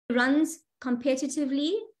runs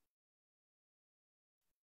competitively,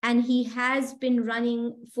 and he has been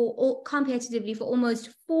running competitively for almost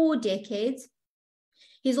 4 decades.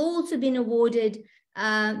 He's also been awarded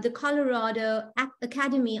the Colorado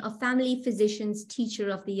Academy of Family Physicians Teacher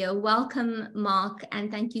of the Year. Welcome, Mark, and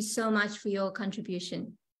thank you so much for your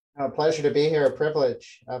contribution. A pleasure to be here, a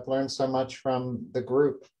privilege. I've learned so much from the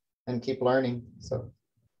group and keep learning. So,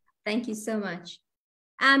 thank you so much.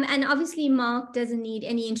 And obviously, Mark doesn't need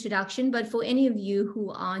any introduction, but for any of you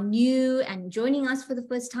who are new and joining us for the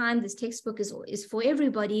first time, this textbook is for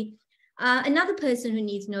everybody. Another person who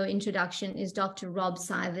needs no introduction is Dr. Rob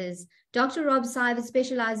Sivers. Dr. Rob Sivers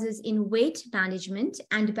specializes in weight management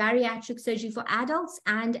and bariatric surgery for adults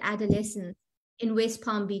and adolescents in West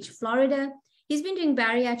Palm Beach, Florida. He's been doing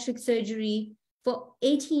bariatric surgery for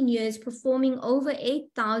 18 years, performing over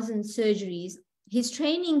 8,000 surgeries. His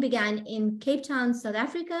training began in Cape Town, South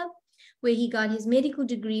Africa, where he got his medical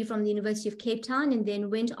degree from the University of Cape Town and then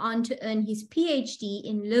went on to earn his PhD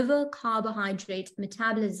in liver carbohydrate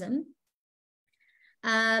metabolism.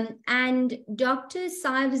 And Dr.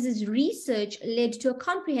 Sivers' research led to a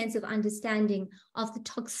comprehensive understanding of the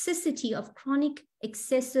toxicity of chronic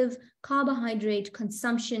excessive carbohydrate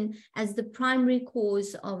consumption as the primary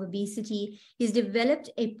cause of obesity. He's developed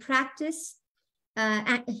the practice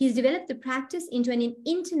into an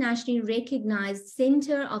internationally recognized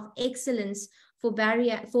center of excellence for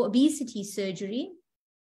obesity surgery.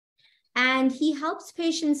 And he helps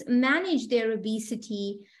patients manage their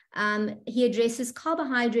obesity. He addresses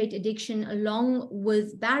carbohydrate addiction along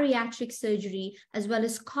with bariatric surgery, as well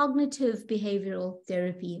as cognitive behavioral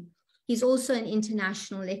therapy. He's also an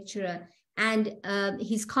international lecturer, and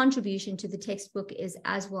his contribution to the textbook is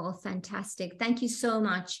as well fantastic. Thank you so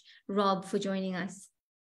much, Rob, for joining us.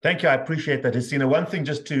 Thank you. I appreciate that, Hasina. One thing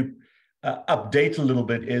just to update a little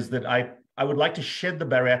bit is that I would like to shed the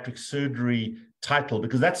bariatric surgery title,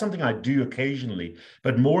 because that's something I do occasionally,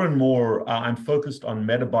 but more and more I'm focused on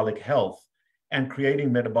metabolic health and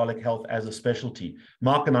creating metabolic health as a specialty.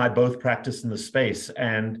 Mark and I both practice in the space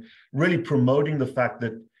and really promoting the fact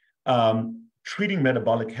that treating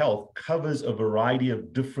metabolic health covers a variety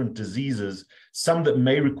of different diseases, some that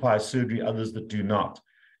may require surgery, others that do not.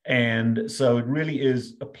 And so it really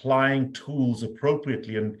is applying tools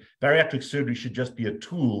appropriately, and bariatric surgery should just be a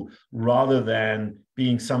tool rather than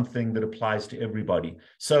being something that applies to everybody.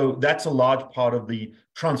 So that's a large part of the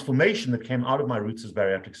transformation that came out of my roots as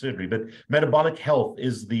bariatric surgery. But metabolic health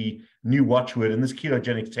is the new watchword, and this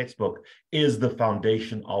ketogenic textbook is the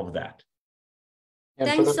foundation of that. And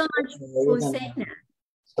thanks so much for saying that.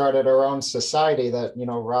 Started our own society that,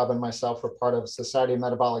 Rob and myself were part of, Society of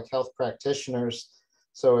Metabolic Health Practitioners.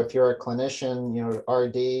 So if you're a clinician,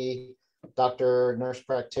 RD, doctor, nurse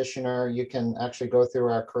practitioner, you can actually go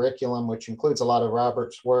through our curriculum, which includes a lot of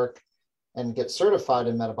Robert's work, and get certified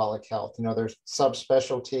in metabolic health. There's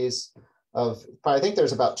subspecialties I think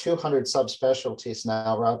there's about 200 subspecialties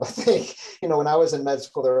now, Rob. I think, when I was in med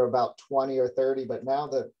school, there were about 20 or 30, but now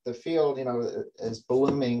the field, is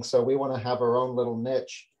blooming. So we want to have our own little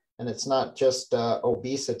niche, and it's not just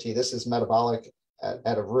obesity. This is metabolic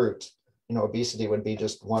at a root. Obesity would be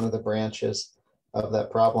just one of the branches of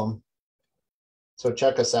that problem. So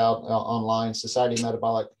check us out online, Society of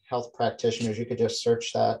Metabolic Health Practitioners. You could just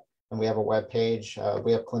search that, and we have a web page.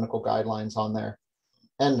 We have clinical guidelines on there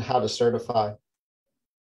and how to certify.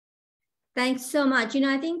 Thanks so much.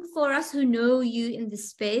 I think for us who know you in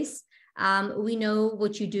this space, we know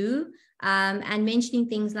what you do, and mentioning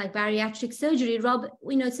things like bariatric surgery. Rob,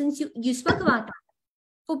 since you spoke about that,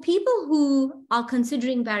 for people who are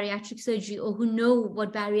considering bariatric surgery or who know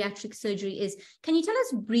what bariatric surgery is, can you tell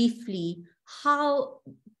us briefly how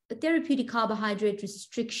therapeutic carbohydrate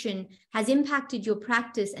restriction has impacted your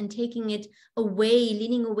practice and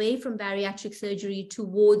leaning away from bariatric surgery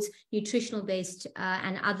towards nutritional-based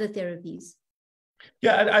and other therapies?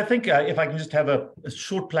 Yeah, I think if I can just have a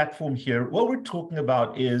short platform here, what we're talking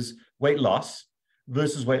about is weight loss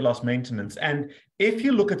versus weight loss maintenance. And if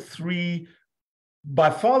you look at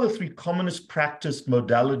by far the three commonest practiced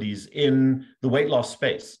modalities in the weight loss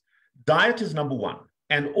space, diet is number one,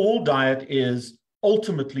 and all diet is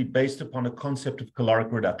ultimately based upon a concept of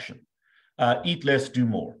caloric reduction. Eat less, do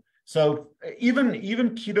more. So even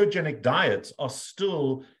ketogenic diets are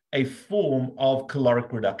still a form of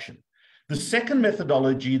caloric reduction. The second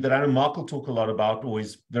methodology that I know Mark will talk a lot about, or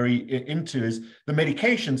is very into, is the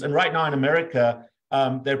medications. And right now in America,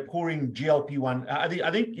 they're pouring GLP-1.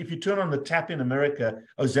 I think if you turn on the tap in America,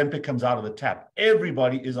 Ozempic comes out of the tap.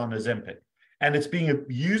 Everybody is on Ozempic, and it's being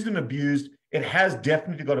used and abused. It has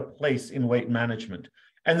definitely got a place in weight management.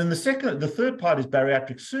 And then the third part is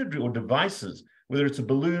bariatric surgery or devices, whether it's a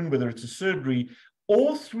balloon, whether it's a surgery,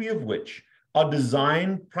 all three of which are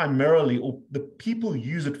designed primarily, or the people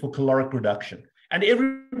use it for caloric reduction, and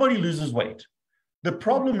everybody loses weight. The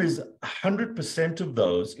problem is 100% of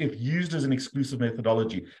those, if used as an exclusive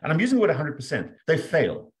methodology, and I'm using the word 100%, they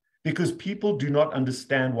fail because people do not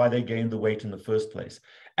understand why they gained the weight in the first place.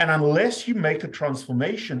 And unless you make a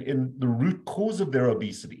transformation in the root cause of their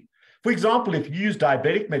obesity, for example, if you use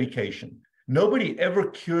diabetic medication, nobody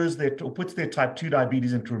ever cures their or puts their type 2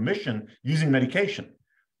 diabetes into remission using medication.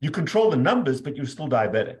 You control the numbers, but you're still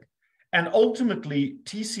diabetic. And ultimately,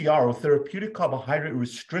 TCR, or therapeutic carbohydrate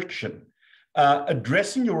restriction,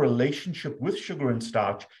 addressing your relationship with sugar and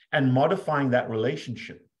starch and modifying that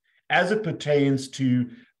relationship as it pertains to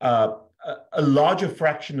a larger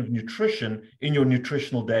fraction of nutrition in your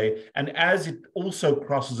nutritional day, and as it also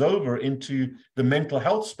crosses over into the mental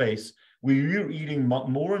health space, where you're eating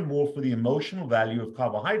more and more for the emotional value of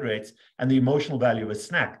carbohydrates and the emotional value of a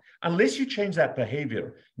snack. Unless you change that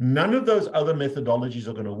behavior, none of those other methodologies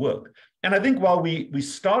are going to work. And I think while we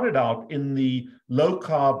started out in the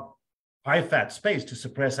low-carb, high-fat space to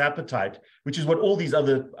suppress appetite, which is what all these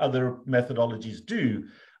other methodologies do,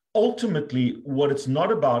 ultimately, what it's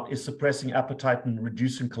not about is suppressing appetite and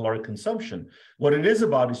reducing caloric consumption. What it is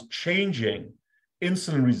about is changing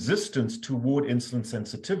insulin resistance toward insulin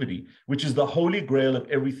sensitivity, which is the holy grail of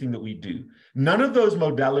everything that we do. None of those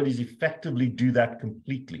modalities effectively do that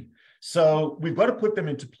completely. So we've got to put them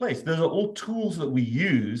into place. Those are all tools that we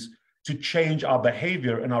use to change our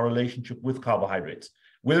behavior and our relationship with carbohydrates,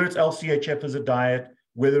 whether it's LCHF as a diet,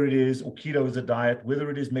 whether it is or keto as a diet,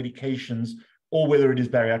 whether it is medications, or whether it is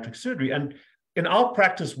bariatric surgery. And in our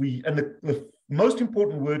practice, the most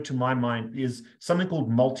important word to my mind is something called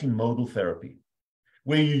multimodal therapy,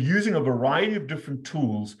 where you're using a variety of different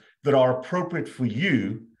tools that are appropriate for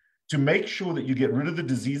you to make sure that you get rid of the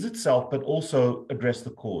disease itself, but also address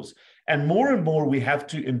the cause. And more, we have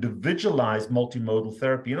to individualize multimodal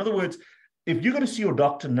therapy. In other words, if you're going to see your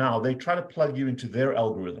doctor now, they try to plug you into their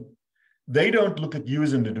algorithm. They don't look at you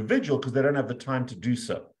as an individual because they don't have the time to do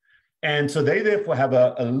so. And so they therefore have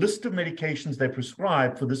a list of medications they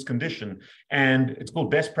prescribe for this condition, and it's called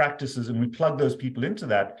best practices, and we plug those people into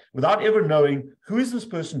that without ever knowing who is this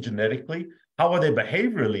person genetically, how are they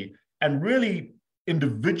behaviorally, and really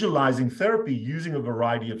individualizing therapy using a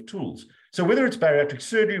variety of tools. So whether it's bariatric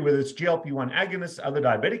surgery, whether it's GLP-1 agonists, other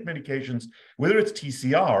diabetic medications, whether it's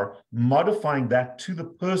TCR, modifying that to the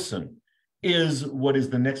person is what is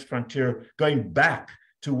the next frontier, going back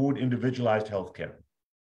toward individualized healthcare.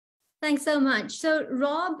 Thanks so much. So,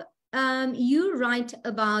 Rob, you write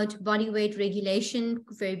about body weight regulation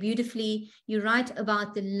very beautifully. You write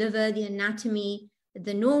about the liver, the anatomy,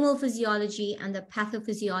 the normal physiology, and the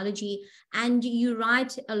pathophysiology. And you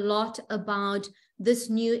write a lot about this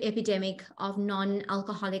new epidemic of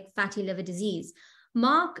non-alcoholic fatty liver disease.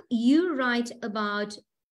 Mark, you write about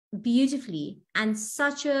beautifully and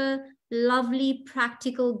such a lovely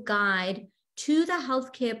practical guide to the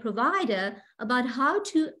healthcare provider about how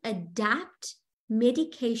to adapt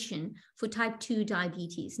medication for type 2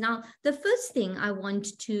 diabetes. Now, the first thing I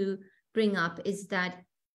want to bring up is that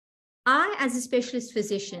I, as a specialist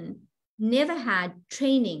physician, never had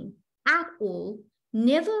training at all,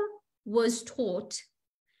 never was taught,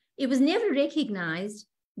 it was never recognized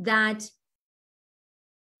that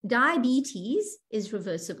diabetes is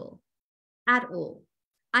reversible at all.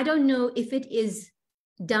 I don't know if it is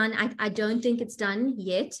done. I don't think it's done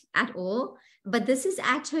yet at all, but this is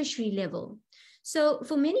at tertiary level. So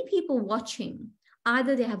for many people watching,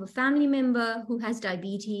 either they have a family member who has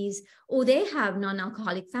diabetes or they have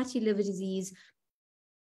non-alcoholic fatty liver disease.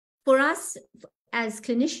 For us as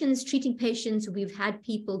clinicians treating patients, we've had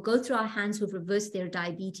people go through our hands who've reversed their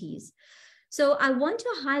diabetes. So I want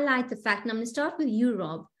to highlight the fact, and I'm going to start with you,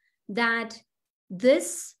 Rob, that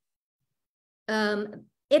this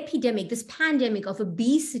epidemic, this pandemic of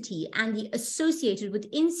obesity and the associated with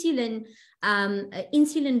insulin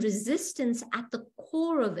resistance at the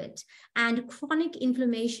core of it, and chronic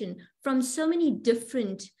inflammation from so many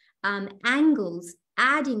different angles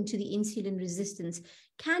adding to the insulin resistance.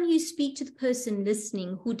 Can you speak to the person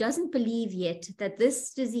listening who doesn't believe yet that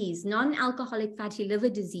this disease, non-alcoholic fatty liver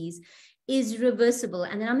disease, is reversible?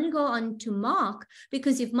 And then I'm going to go on to Mark,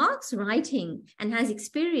 because if Mark's writing and has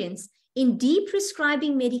experience in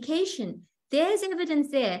de-prescribing medication, there's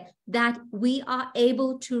evidence there that we are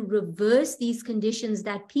able to reverse these conditions,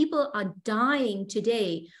 that people are dying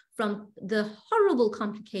today from the horrible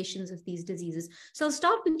complications of these diseases. So I'll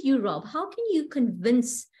start with you, Rob. How can you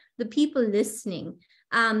convince the people listening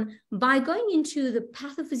by going into the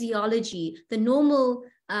pathophysiology, the normal,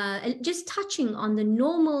 just touching on the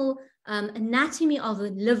normal anatomy of the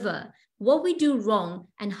liver, what we do wrong,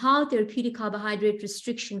 and how therapeutic carbohydrate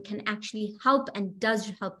restriction can actually help and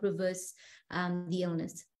does help reverse the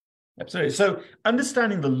illness. Absolutely. So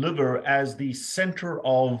understanding the liver as the center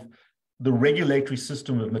of the regulatory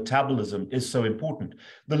system of metabolism is so important.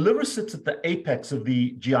 The liver sits at the apex of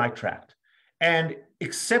the GI tract, and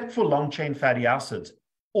except for long-chain fatty acids,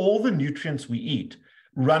 all the nutrients we eat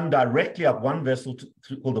run directly up one vessel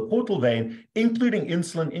called the portal vein, including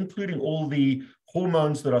insulin, including all the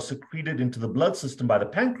hormones that are secreted into the blood system by the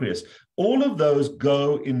pancreas. All of those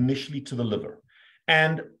go initially to the liver.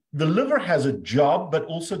 And the liver has a job, but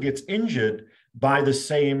also gets injured by the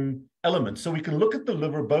same elements. So we can look at the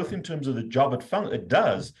liver both in terms of the job it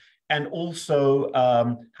does and also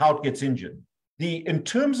how it gets injured. In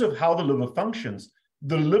terms of how the liver functions,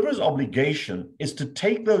 the liver's obligation is to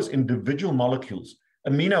take those individual molecules,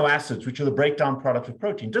 amino acids, which are the breakdown product of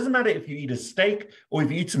protein. It doesn't matter if you eat a steak or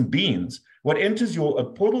if you eat some beans. What enters your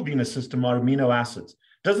portal venous system are amino acids.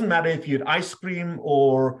 Doesn't matter if you eat ice cream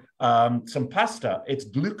or some pasta. It's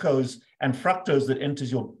glucose and fructose that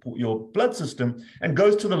enters your blood system and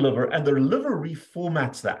goes to the liver, and the liver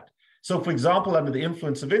reformats that. So, for example, under the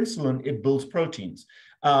influence of insulin, it builds proteins.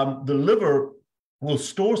 The liver will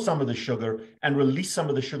store some of the sugar and release some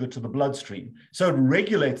of the sugar to the bloodstream. So it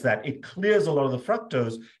regulates that. It clears a lot of the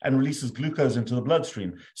fructose and releases glucose into the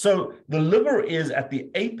bloodstream. So the liver is at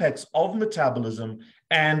the apex of metabolism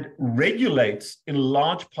and regulates in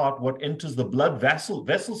large part what enters the blood vessel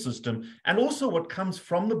system and also what comes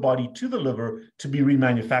from the body to the liver to be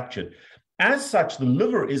remanufactured. As such, the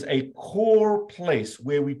liver is a core place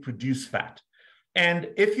where we produce fat. And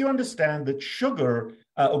if you understand that sugar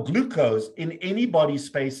or glucose in any body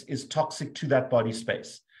space is toxic to that body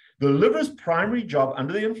space, the liver's primary job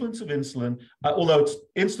under the influence of insulin, although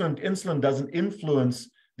insulin doesn't influence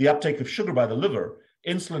the uptake of sugar by the liver,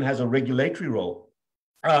 insulin has a regulatory role.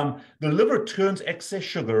 The liver turns excess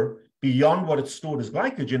sugar beyond what it's stored as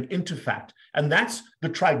glycogen into fat. And that's the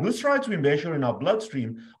triglycerides we measure in our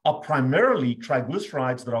bloodstream are primarily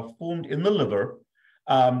triglycerides that are formed in the liver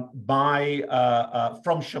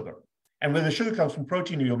from sugar. And when the sugar comes from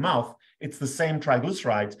protein in your mouth, it's the same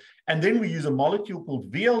triglycerides. And then we use a molecule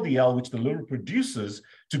called VLDL, which the liver produces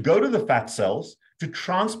to go to the fat cells, to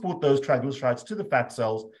transport those triglycerides to the fat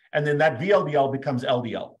cells. And then that VLDL becomes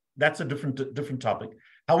LDL. That's a different topic.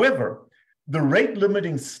 However, the rate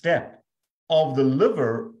limiting step of the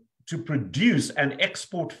liver to produce and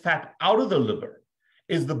export fat out of the liver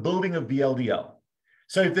is the building of VLDL.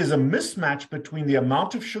 So if there's a mismatch between the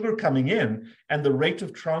amount of sugar coming in and the rate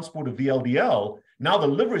of transport of VLDL, now the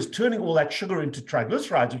liver is turning all that sugar into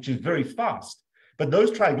triglycerides, which is very fast. But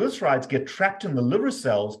those triglycerides get trapped in the liver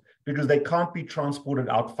cells because they can't be transported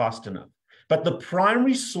out fast enough. But the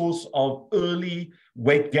primary source of early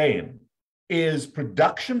weight gain is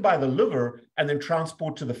production by the liver and then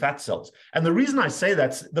transport to the fat cells. And the reason I say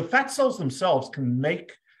that, the fat cells themselves can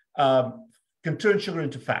turn sugar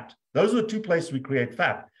into fat. Those are the two places we create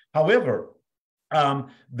fat. However,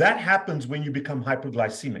 that happens when you become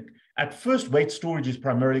hyperglycemic. At first, weight storage is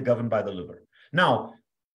primarily governed by the liver. Now,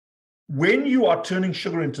 when you are turning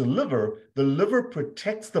sugar into the liver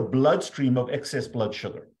protects the bloodstream of excess blood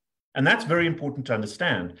sugar. And that's very important to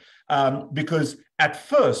understand because at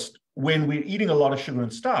first, when we're eating a lot of sugar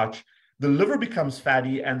and starch, the liver becomes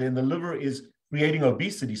fatty and then the liver is creating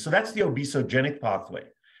obesity. So that's the obesogenic pathway.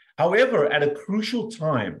 However, at a crucial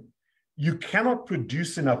time, you cannot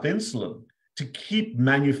produce enough insulin to keep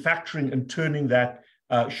manufacturing and turning that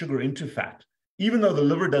sugar into fat, even though the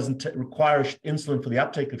liver doesn't require insulin for the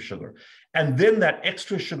uptake of sugar. And then that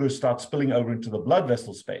extra sugar starts spilling over into the blood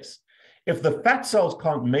vessel space. If the fat cells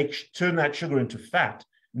can't turn that sugar into fat,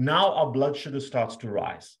 now our blood sugar starts to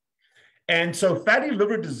rise. And so fatty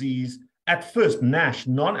liver disease, at first, NASH,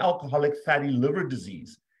 non-alcoholic fatty liver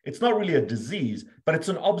disease, it's not really a disease, but it's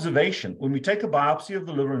an observation. When we take a biopsy of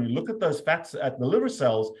the liver and you look at those fats at the liver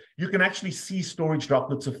cells, you can actually see storage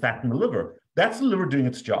droplets of fat in the liver. That's the liver doing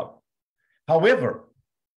its job. However,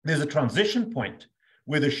 there's a transition point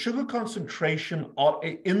where the sugar concentration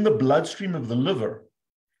in the bloodstream of the liver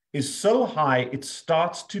is so high, it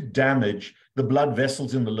starts to damage the blood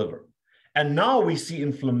vessels in the liver. And now we see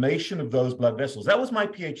inflammation of those blood vessels. That was my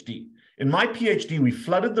PhD. In my PhD, we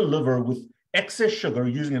flooded the liver with excess sugar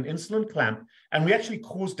using an insulin clamp, and we actually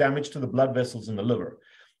caused damage to the blood vessels in the liver.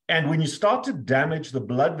 And when you start to damage the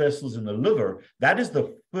blood vessels in the liver, that is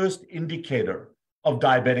the first indicator of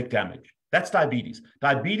diabetic damage. That's diabetes.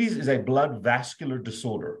 Diabetes is a blood vascular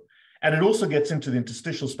disorder, and it also gets into the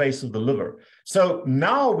interstitial space of the liver. So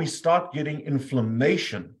now we start getting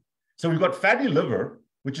inflammation. So we've got fatty liver,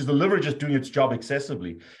 which is the liver just doing its job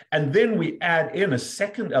excessively. And then we add in a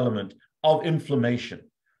second element of inflammation.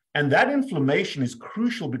 And that inflammation is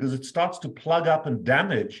crucial because it starts to plug up and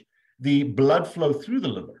damage the blood flow through the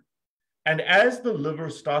liver. And as the liver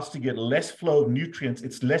starts to get less flow of nutrients,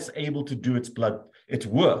 it's less able to do its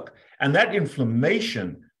work. And that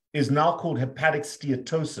inflammation is now called hepatic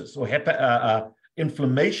steatosis, or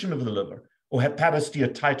inflammation of the liver, or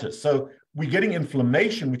hepatosteatitis. So we're getting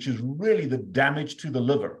inflammation, which is really the damage to the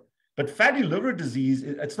liver. But fatty liver disease,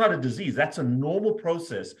 it's not a disease. That's a normal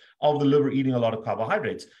process of the liver eating a lot of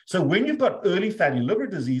carbohydrates. So when you've got early fatty liver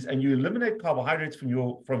disease and you eliminate carbohydrates from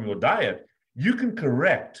your diet, you can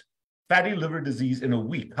correct fatty liver disease in a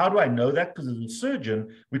week. How do I know that? Because as a surgeon,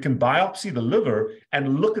 we can biopsy the liver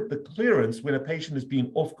and look at the clearance when a patient is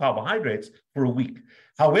being off carbohydrates for a week.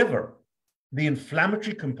 However, the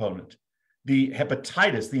inflammatory component, the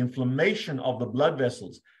hepatitis, the inflammation of the blood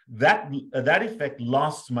vessels, that effect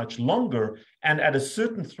lasts much longer, and at a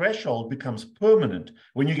certain threshold becomes permanent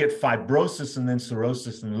when you get fibrosis and then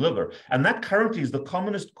cirrhosis in the liver. And that currently is the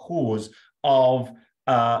commonest cause of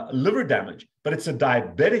liver damage, but it's a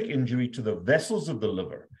diabetic injury to the vessels of the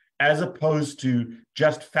liver, as opposed to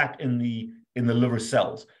just fat in the liver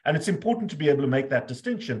cells. And it's important to be able to make that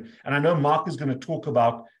distinction. And I know Mark is going to talk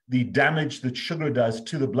about the damage that sugar does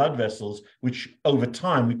to the blood vessels, which over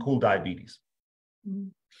time we call diabetes.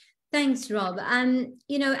 Thanks, Rob.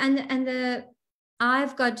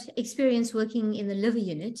 I've got experience working in the liver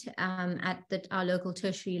unit at our local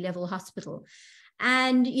tertiary level hospital.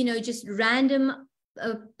 And, just random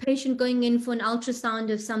a patient going in for an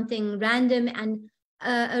ultrasound of something random, and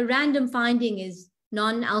a random finding is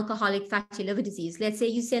non-alcoholic fatty liver disease. Let's say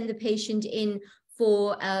you send the patient in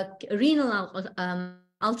for a renal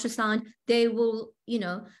ultrasound. They will,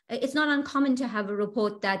 it's not uncommon to have a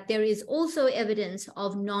report that there is also evidence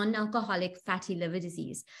of non-alcoholic fatty liver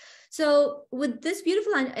disease. So with this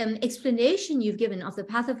beautiful explanation you've given of the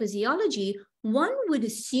pathophysiology, one would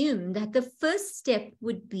assume that the first step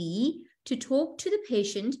would be to talk to the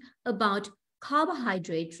patient about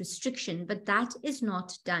carbohydrate restriction, but that is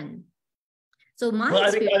not done. So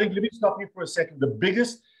I think let me stop you for a second.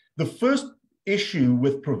 The first issue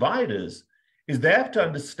with providers is they have to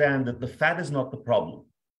understand that the fat is not the problem.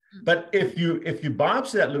 But if you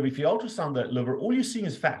biopsy that liver, if you ultrasound that liver, all you're seeing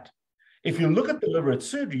is fat. If you look at the liver at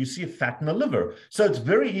surgery, you see a fat in the liver. So it's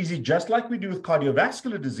very easy, just like we do with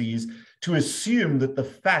cardiovascular disease, to assume that the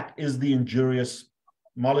fat is the injurious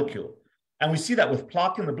molecule. And we see that with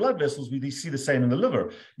plaque in the blood vessels, we see the same in the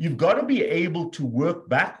liver. You've got to be able to work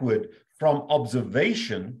backward from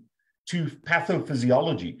observation to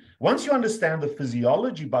pathophysiology. Once you understand the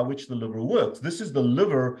physiology by which the liver works, this is the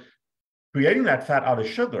liver creating that fat out of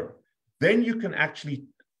sugar, then you can actually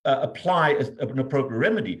apply an appropriate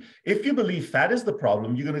remedy. If you believe fat is the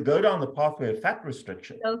problem, you're going to go down the pathway of fat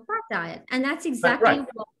restriction. So fat diet. And that's exactly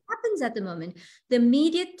what happens at the moment. The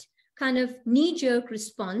immediate kind of knee-jerk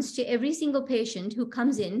response to every single patient who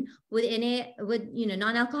comes in with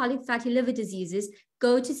non-alcoholic fatty liver diseases,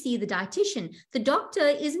 go to see the dietitian. The doctor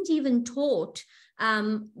isn't even taught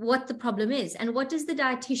what the problem is. And what does the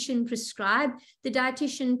dietitian prescribe? The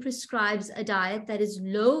dietitian prescribes a diet that is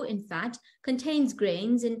low in fat, contains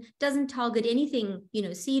grains, and doesn't target anything,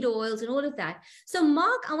 seed oils and all of that. So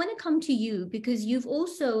Mark, I want to come to you because you've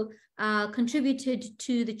also contributed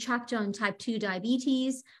to the chapter on type 2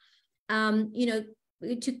 diabetes.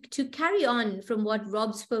 To carry on from what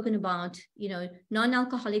Rob's spoken about,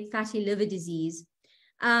 non-alcoholic fatty liver disease.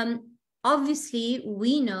 Obviously,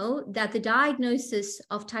 we know that the diagnosis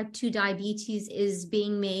of type 2 diabetes is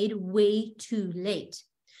being made way too late.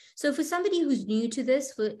 So for somebody who's new to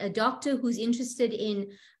this, for a doctor who's interested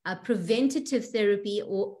in preventative therapy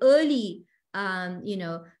or early,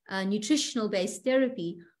 nutritional-based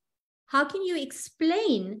therapy, how can you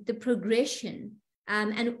explain the progression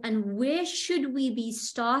and where should we be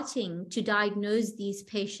starting to diagnose these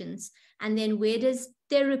patients? And then where does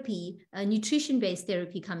therapy, nutrition-based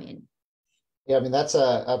therapy come in? Yeah, I mean, that's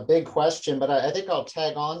a big question, but I think I'll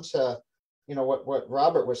tag on to, what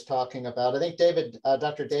Robert was talking about. I think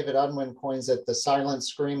Dr. David Unwin coins it the silent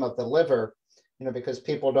scream of the liver, because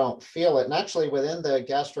people don't feel it. And actually within the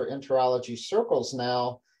gastroenterology circles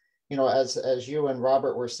now, as you and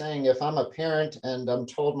Robert were saying, if I'm a parent and I'm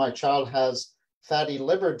told my child has fatty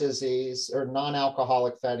liver disease or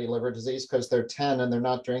non-alcoholic fatty liver disease because they're 10 and they're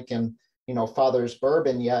not drinking, father's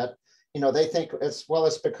bourbon yet, they think it's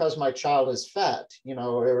because my child is fat,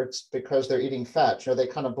 or it's because they're eating fat. They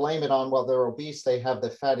kind of blame it on, well, they're obese, they have the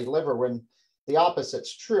fatty liver, when the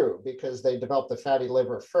opposite's true because they develop the fatty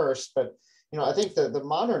liver first. But, I think that the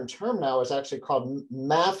modern term now is actually called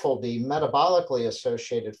MAFLD, metabolically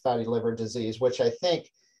associated fatty liver disease, which I think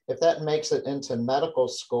if that makes it into medical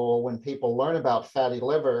school, when people learn about fatty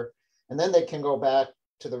liver, and then they can go back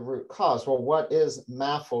to the root cause. Well, what is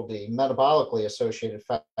MAFLD, metabolically associated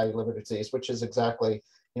fatty liver disease, which is exactly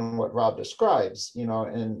what Rob describes,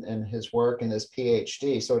 in his work and his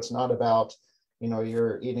PhD. So it's not about,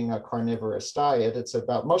 you're eating a carnivorous diet. It's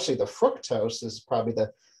about mostly the fructose is probably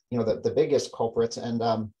the biggest culprits. And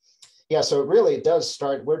so it really does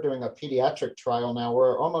start. We're doing a pediatric trial now.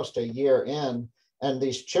 We're almost a year in. And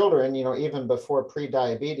these children, even before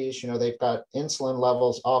pre-diabetes, they've got insulin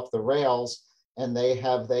levels off the rails, and they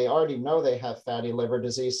already know they have fatty liver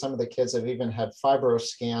disease. Some of the kids have even had fibro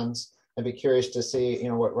scans. I'd be curious to see,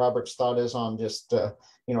 what Robert's thought is on just,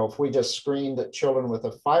 if we just screened children with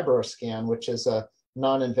a fibro scan, which is a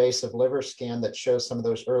non-invasive liver scan that shows some of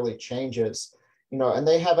those early changes, and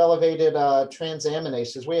they have elevated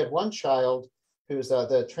transaminases. We had one child who's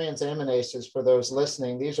the transaminases, for those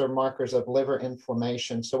listening, these are markers of liver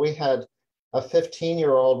inflammation. So we had a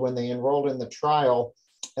 15-year-old when they enrolled in the trial,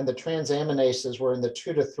 and the transaminases were in the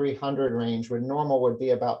 200 to 300 range, where normal would be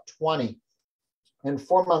about 20. And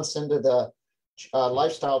 4 months into the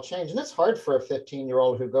lifestyle change, and it's hard for a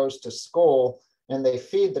 15-year-old who goes to school and they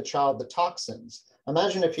feed the child the toxins.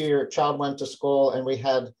 Imagine if your child went to school and we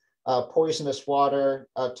had poisonous water,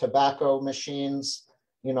 tobacco machines,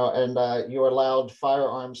 and you allowed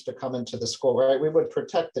firearms to come into the school, right? We would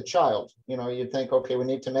protect the child. You'd think, okay, we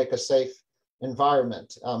need to make a safe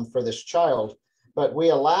environment for this child. But we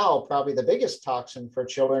allow probably the biggest toxin for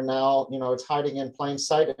children now, it's hiding in plain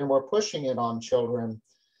sight, and we're pushing it on children.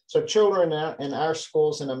 So children in our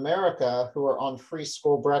schools in America who are on free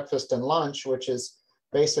school breakfast and lunch, which is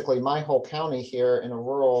basically my whole county here in a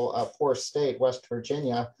rural poor state, West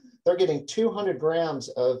Virginia, they're getting 200 grams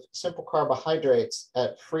of simple carbohydrates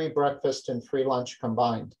at free breakfast and free lunch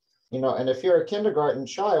combined. And if you're a kindergarten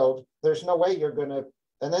child, there's no way you're going to,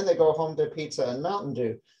 and then they go home to pizza and Mountain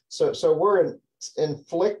Dew. So we're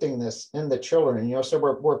inflicting this in the children, so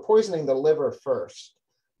we're poisoning the liver first,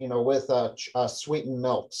 with sweetened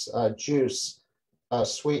milks, juice,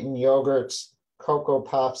 sweetened yogurts, Cocoa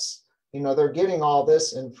Puffs. They're getting all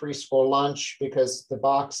this in free school lunch because the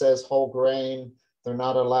box says whole grain. They're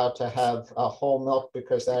not allowed to have whole milk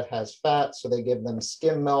because that has fat. So they give them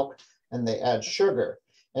skim milk and they add sugar.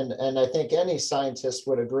 And I think any scientist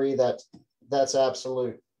would agree that that's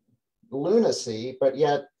absolute lunacy, but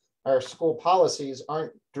yet our school policies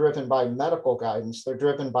aren't driven by medical guidance. They're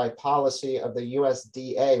driven by policy of the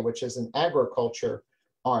USDA, which is an agriculture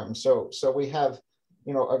arm. So we have,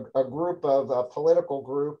 a group of a political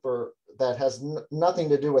group that has nothing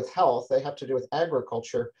to do with health. They have to do with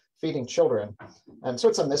agriculture, feeding children. And so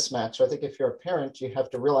it's a mismatch. So I think if you're a parent, you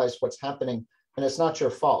have to realize what's happening, and it's not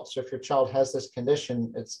your fault. So if your child has this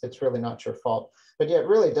condition, it's really not your fault. But yeah, it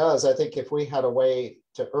really does. I think if we had a way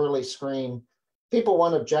to early screen, people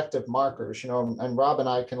want objective markers, and Rob and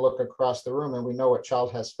I can look across the room and we know what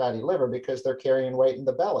child has fatty liver because they're carrying weight in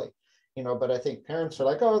the belly, but I think parents are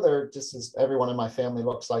like, oh, everyone in my family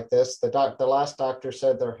looks like this. The last doctor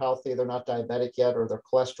said they're healthy, they're not diabetic yet, or their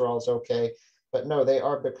cholesterol is okay. But no, they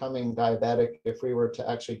are becoming diabetic if we were to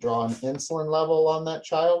actually draw an insulin level on that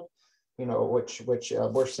child, which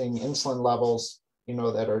we're seeing insulin levels,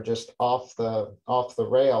 that are just off the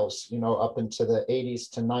rails, up into the 80s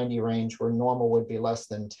to 90 range, where normal would be less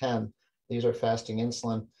than 10. These are fasting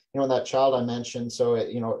insulin. That child I mentioned, so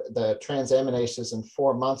the transaminases in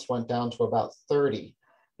 4 months went down to about 30,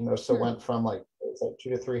 so went from like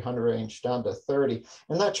 200 to 300 range down to 30.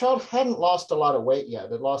 And that child hadn't lost a lot of weight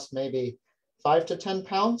yet. It lost maybe 5 to 10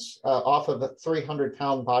 pounds off of a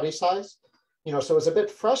 300-pound body size. So it was a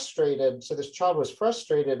bit frustrated. So this child was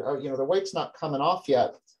frustrated. The weight's not coming off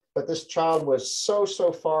yet, but this child was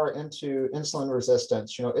so far into insulin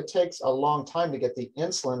resistance. It takes a long time to get the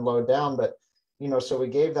insulin load down, but so we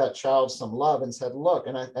gave that child some love and said, look,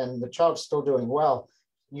 and the child's still doing well.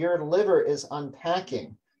 Your liver is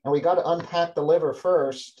unpacking, and we got to unpack the liver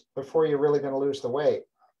first before you're really going to lose the weight.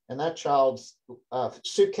 And that child's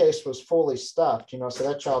suitcase was fully stuffed. So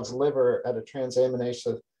that child's liver at a transaminase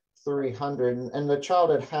of 300, and the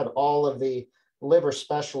child had all of the liver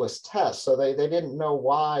specialist tests. So they didn't know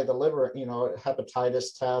why the liver,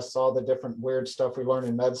 hepatitis tests, all the different weird stuff we learn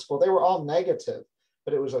in med school, they were all negative,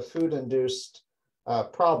 but it was a food-induced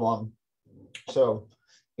problem. So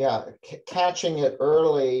yeah, catching it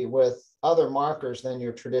early with other markers than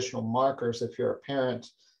your traditional markers, if you're a parent,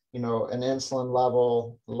 an insulin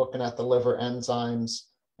level, looking at the liver enzymes,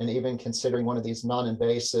 and even considering one of these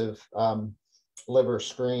non-invasive liver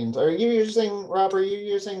screens. Are you using, Rob, are you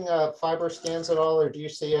using fiber scans at all, or do you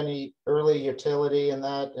see any early utility in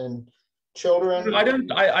that in children? I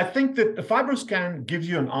don't. I think that the FibroScan gives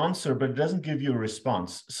you an answer, but it doesn't give you a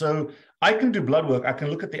response. So I can do blood work. I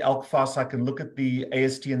can look at the ALK Phos. I can look at the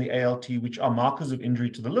AST and the ALT, which are markers of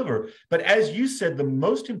injury to the liver. But as you said, the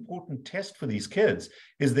most important test for these kids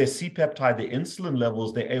is their C-peptide, their insulin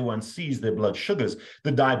levels, their A1Cs, their blood sugars.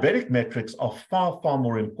 The diabetic metrics are far, far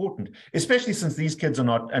more important, especially since these kids are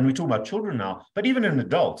not, and we talk about children now, but even in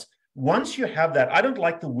adults. Once you have that, I don't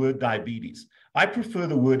like the word diabetes. I prefer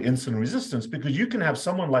the word insulin resistance, because you can have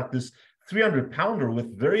someone like this 300-pounder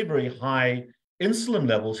with very, very high insulin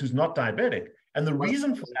levels who's not diabetic. And the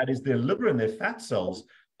reason for that is their liver and their fat cells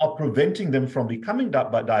are preventing them from becoming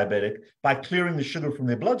diabetic by clearing the sugar from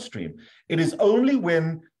their bloodstream. It is only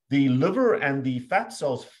when the liver and the fat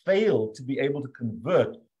cells fail to be able to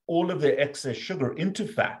convert all of their excess sugar into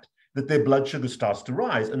fat that their blood sugar starts to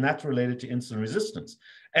rise, and that's related to insulin resistance.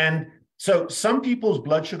 And so some people's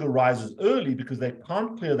blood sugar rises early because they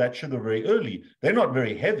can't clear that sugar very early. They're not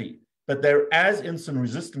very heavy, but they're as insulin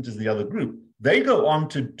resistant as the other group. They go on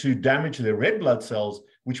to damage their red blood cells,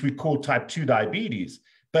 which we call type 2 diabetes.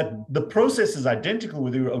 But the process is identical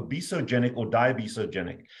whether you're obesogenic or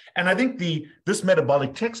diabesogenic. And I think this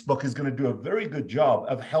metabolic textbook is going to do a very good job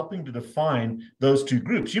of helping to define those two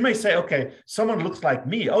groups. You may say, okay, someone looks like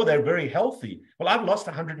me. Oh, they're very healthy. Well, I've lost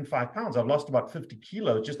 105 pounds. I've lost about 50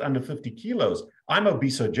 kilos, just under 50 kilos. I'm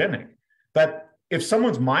obesogenic. But if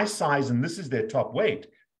someone's my size and this is their top weight,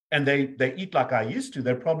 and they eat like I used to,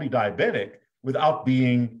 they're probably diabetic without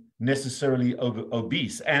being necessarily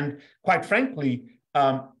obese. And quite frankly,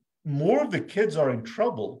 more of the kids are in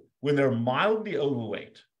trouble when they're mildly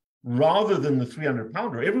overweight rather than the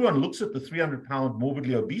 300-pounder. Everyone looks at the 300-pound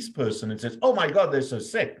morbidly obese person and says, oh my God, they're so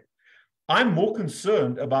sick. I'm more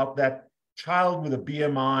concerned about that child with a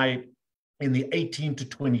BMI in the 18 to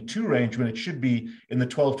 22 range when it should be in the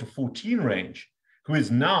 12 to 14 range, who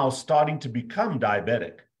is now starting to become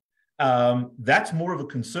diabetic. That's more of a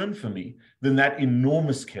concern for me than that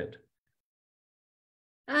enormous kid.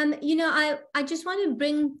 I just want to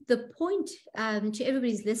bring the point to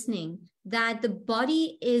everybody's listening that the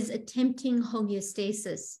body is attempting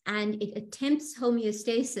homeostasis, and it attempts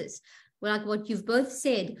homeostasis, like what you've both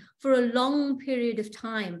said, for a long period of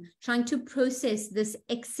time, trying to process this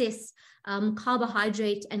excess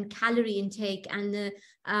carbohydrate and calorie intake and the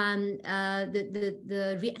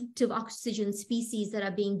reactive oxygen species that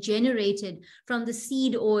are being generated from the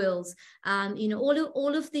seed oils.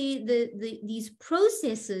 All of these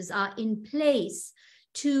processes are in place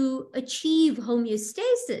to achieve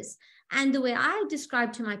homeostasis. And the way I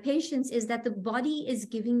describe to my patients is that the body is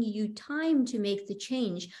giving you time to make the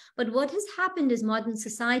change. But what has happened as modern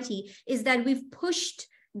society is that we've pushed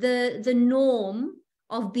the norm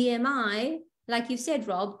of BMI, like you said,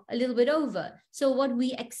 Rob, a little bit over. So what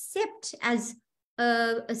we accept as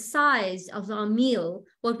a size of our meal,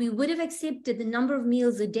 what we would have accepted, the number of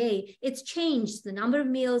meals a day, it's changed. The number of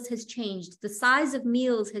meals has changed. The size of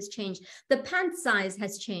meals has changed. The pant size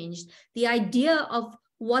has changed. The idea of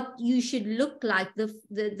what you should look like,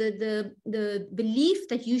 the belief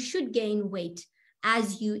that you should gain weight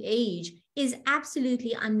as you age is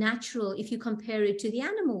absolutely unnatural if you compare it to the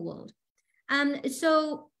animal world.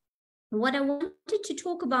 So what I wanted to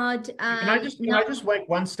talk about... Can I just make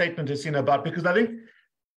one statement, Hasina, about, because I think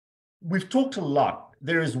we've talked a lot.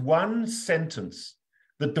 There is one sentence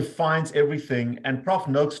that defines everything, and Prof.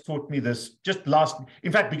 Noakes taught me this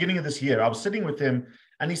beginning of this year. I was sitting with him,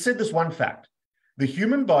 and he said this one fact. The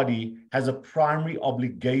human body has a primary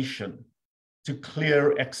obligation to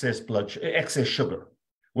clear excess sugar,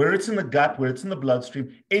 where it's in the gut, where it's in the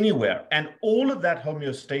bloodstream, anywhere. And all of that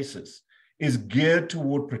homeostasis is geared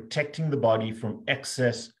toward protecting the body from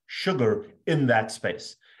excess sugar in that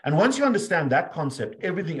space. And once you understand that concept,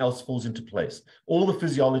 everything else falls into place. All the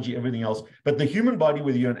physiology, everything else. But the human body,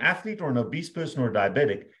 whether you're an athlete or an obese person or a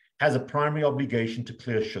diabetic, has a primary obligation to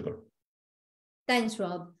clear sugar. Thanks,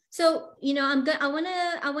 Rob. So, I want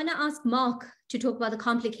to ask Mark to talk about the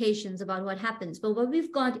complications about what happens. But what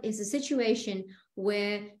we've got is a situation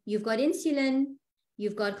where you've got insulin,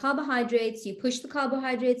 you've got carbohydrates, you push the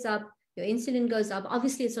carbohydrates up, your insulin goes up.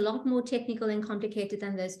 Obviously, it's a lot more technical and complicated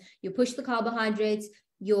than this. You push the carbohydrates,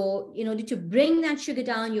 in order to bring that sugar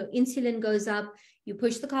down, your insulin goes up. You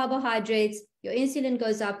push the carbohydrates, your insulin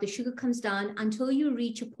goes up, the sugar comes down until you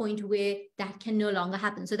reach a point where that can no longer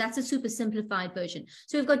happen. So that's a super simplified version.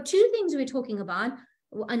 So we've got two things we're talking about,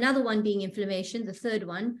 another one being inflammation, the third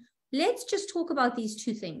one. Let's just talk about these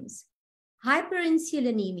two things.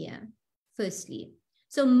 Hyperinsulinemia, firstly.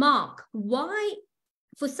 So Mark, why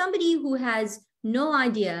for somebody who has no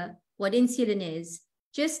idea what insulin is,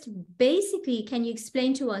 just basically, can you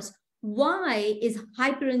explain to us why is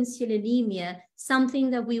hyperinsulinemia something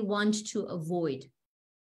that we want to avoid?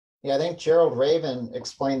 Yeah, I think Gerald Raven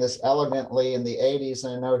explained this elegantly in the 80s,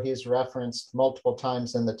 and I know he's referenced multiple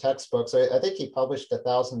times in the textbooks. I think he published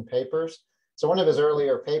 1,000 papers. So one of his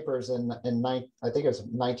earlier papers I think it was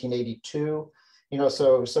 1982,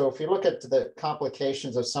 so if you look at the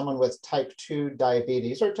complications of someone with type 2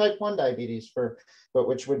 diabetes or type 1 diabetes, but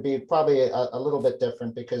which would be probably a little bit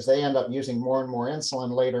different because they end up using more and more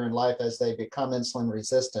insulin later in life as they become insulin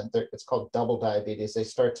resistant. It's called double diabetes. They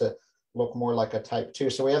start to look more like a type 2.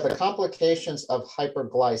 So we have the complications of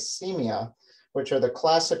hyperglycemia, which are the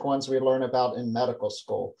classic ones we learn about in medical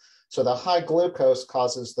school. So the high glucose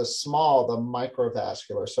causes the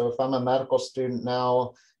microvascular. So if I'm a medical student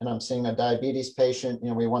now and I'm seeing a diabetes patient,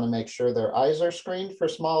 we want to make sure their eyes are screened for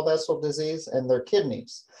small vessel disease and their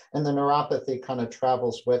kidneys. And the neuropathy kind of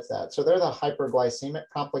travels with that. So they're the hyperglycemic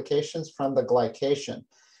complications from the glycation.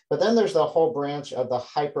 But then there's the whole branch of the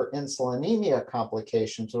hyperinsulinemia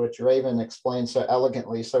complications, which Raven explained so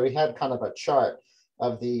elegantly. So he had kind of a chart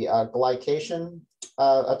of the glycation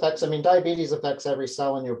effects. I mean, diabetes affects every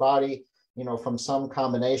cell in your body, from some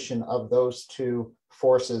combination of those two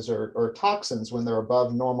forces or toxins when they're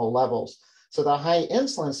above normal levels. So the high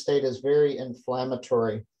insulin state is very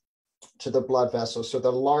inflammatory to the blood vessels. So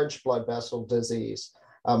the large blood vessel disease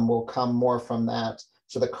will come more from that.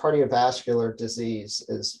 So the cardiovascular disease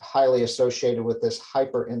is highly associated with this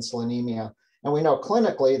hyperinsulinemia. And we know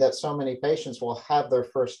clinically that so many patients will have their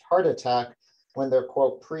first heart attack when they're,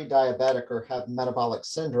 quote, pre-diabetic or have metabolic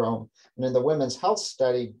syndrome. And in the women's health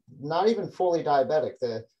study, not even fully diabetic,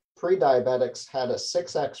 the pre-diabetics had a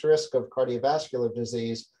 6x risk of cardiovascular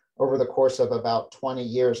disease over the course of about 20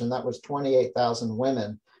 years. And that was 28,000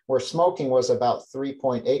 women, where smoking was about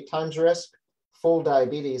 3.8 times risk, full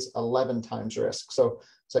diabetes, 11 times risk. So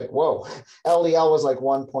it's like, whoa, LDL was like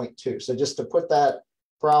 1.2. So just to put that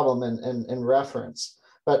problem in reference.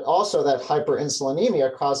 But also that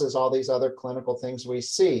hyperinsulinemia causes all these other clinical things we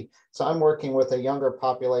see. So I'm working with a younger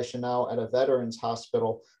population now at a veterans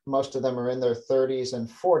hospital. Most of them are in their 30s and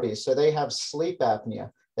 40s. So they have sleep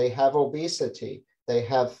apnea, they have obesity, they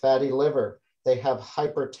have fatty liver, they have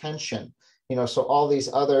hypertension, so all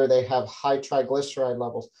these other, they have high triglyceride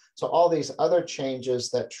levels. So all these other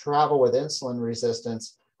changes that travel with insulin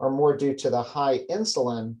resistance are more due to the high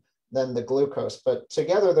insulin than the glucose, but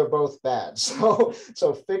together they're both bad. So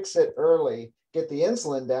fix it early, get the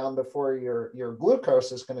insulin down before your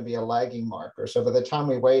glucose is going to be a lagging marker. So by the time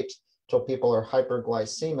we wait till people are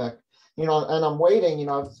hyperglycemic, and I'm waiting,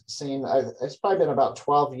 it's probably been about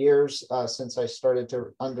 12 years since I started to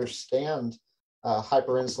understand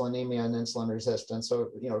hyperinsulinemia and insulin resistance. So,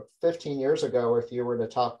 15 years ago, if you were to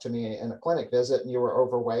talk to me in a clinic visit and you were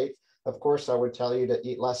overweight, of course, I would tell you to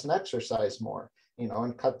eat less and exercise more.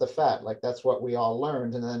 And cut the fat. Like that's what we all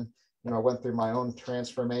learned. And then, I went through my own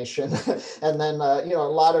transformation and then, a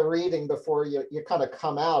lot of reading before you kind of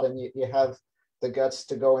come out and you have the guts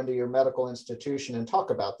to go into your medical institution and talk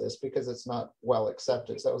about this because it's not well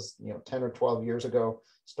accepted. So that was, 10 or 12 years ago,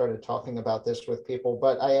 started talking about this with people,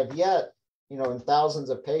 but I have yet, in thousands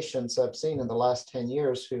of patients I've seen in the last 10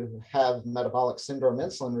 years who have metabolic syndrome,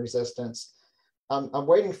 insulin resistance, I'm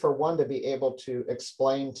waiting for one to be able to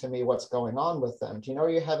explain to me what's going on with them. Do you know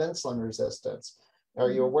you have insulin resistance?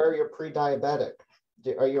 Are you aware you're pre-diabetic?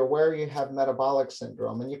 Are you aware you have metabolic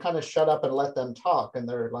syndrome? And you kind of shut up and let them talk. And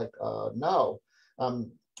they're like, no.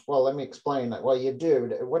 Well, let me explain that. Well, you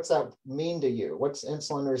do. What's that mean to you? What's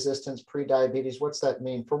insulin resistance, pre-diabetes? What's that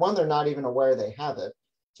mean? For one, they're not even aware they have it.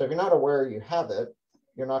 So if you're not aware you have it,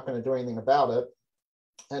 you're not going to do anything about it.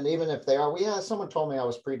 And even if they are, well, yeah, someone told me I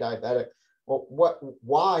was pre-diabetic. Well,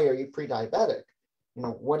 why are you pre-diabetic?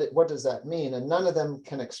 What does that mean? And none of them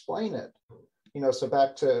can explain it. So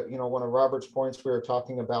back to, one of Robert's points we were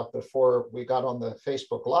talking about before we got on the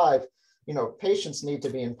Facebook Live, patients need to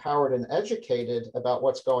be empowered and educated about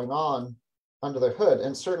what's going on under the hood.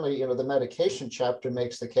 And certainly, the medication chapter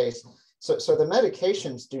makes the case. So the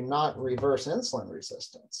medications do not reverse insulin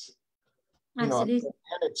resistance. Absolutely.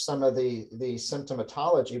 Manage some of the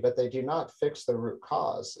symptomatology, but they do not fix the root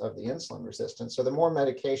cause of the insulin resistance. So the more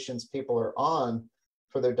medications people are on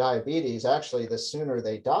for their diabetes, actually, the sooner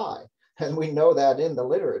they die. And we know that in the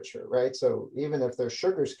literature, right? So even if their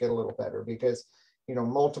sugars get a little better, because,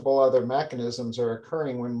 multiple other mechanisms are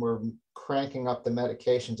occurring when we're cranking up the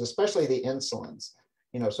medications, especially the insulins,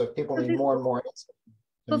 so if people need more and more insulin.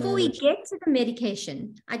 Before we get to the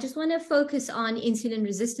medication, I just want to focus on insulin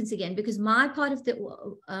resistance again, because my part of the,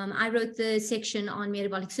 I wrote the section on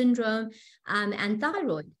metabolic syndrome and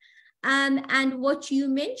thyroid. And what you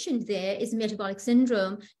mentioned there is metabolic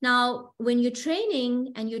syndrome. Now, when you're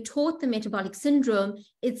training and you're taught the metabolic syndrome,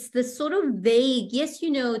 it's the sort of vague, yes,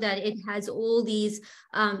 you know that it has all these,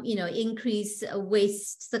 increased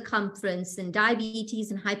waist circumference and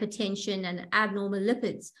diabetes and hypertension and abnormal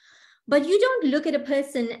lipids. But you don't look at a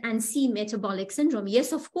person and see metabolic syndrome.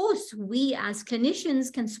 Yes, of course, we as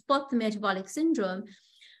clinicians can spot the metabolic syndrome.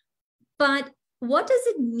 But what does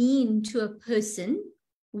it mean to a person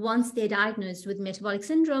once they're diagnosed with metabolic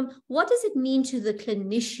syndrome? What does it mean to the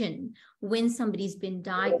clinician when somebody's been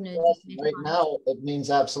diagnosed with metabolic syndrome? Right now, it means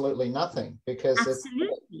absolutely nothing, because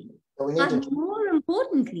absolutely. But more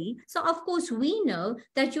importantly, so of course we know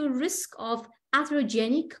that your risk of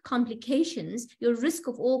atherogenic complications, your risk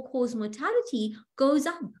of all-cause mortality goes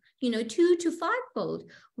up, 2 to 5-fold.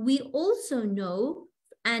 We also know,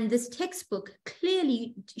 and this textbook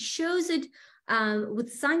clearly shows it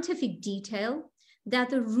with scientific detail, that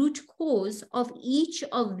the root cause of each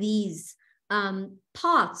of these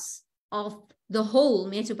parts of the whole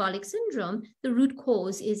metabolic syndrome, the root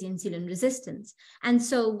cause is insulin resistance. And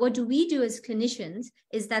so what do we do as clinicians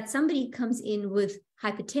is that somebody comes in with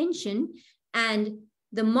hypertension, and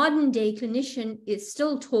the modern day clinician is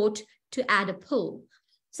still taught to add a pill.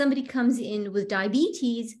 Somebody comes in with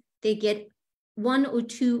diabetes, they get 1 or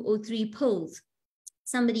 2 or 3 pills.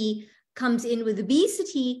 Somebody comes in with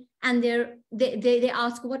obesity, and they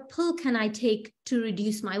ask, what pill can I take to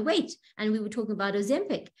reduce my weight? And we were talking about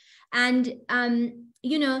Ozempic. And,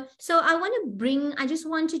 so I just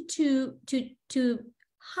wanted to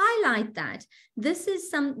highlight that this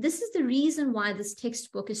is the reason why this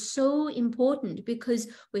textbook is so important, because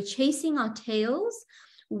we're chasing our tails.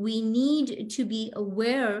 We need to be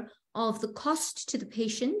aware of the cost to the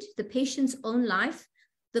patient's own life,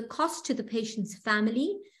 the cost to the patient's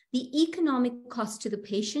family, the economic cost to the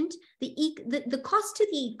patient, the cost to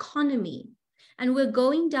the economy. And we're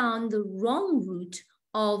going down the wrong route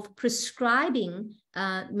of prescribing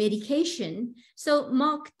medication. So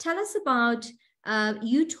Mark, tell us about,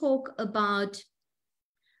 you talk about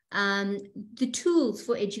the tools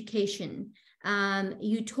for education.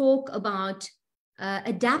 You talk about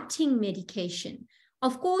adapting medication.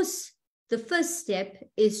 Of course, the first step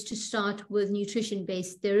is to start with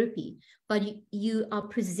nutrition-based therapy, but you are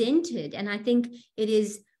presented, and I think it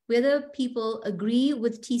is, whether people agree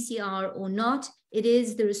with TCR or not, it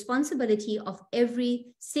is the responsibility of every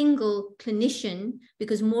single clinician,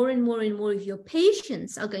 because more and more and more of your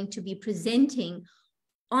patients are going to be presenting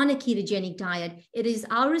on a ketogenic diet. It is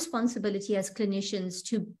our responsibility as clinicians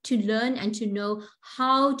to learn and to know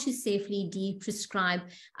how to safely de-prescribe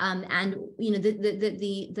and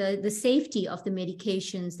the safety of the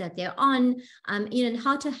medications that they're on, and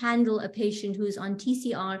how to handle a patient who's on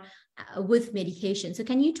TCR with medication. So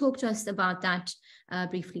can you talk to us about that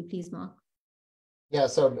briefly, please, Mark? Yeah,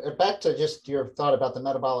 so back to just your thought about the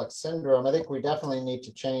metabolic syndrome, I think we definitely need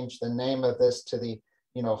to change the name of this to the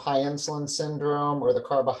high insulin syndrome or the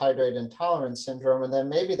carbohydrate intolerance syndrome. And then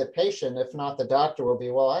maybe the patient, if not the doctor, will be,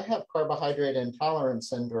 well, I have carbohydrate intolerance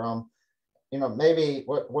syndrome. Maybe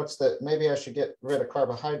maybe I should get rid of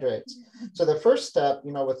carbohydrates. So the first step,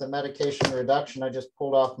 with the medication reduction, I just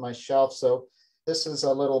pulled off my shelf. So this is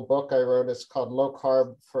a little book I wrote. It's called Low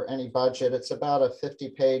Carb for Any Budget. It's about a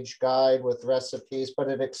 50-page guide with recipes, but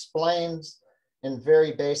it explains in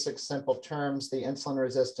very basic, simple terms, the insulin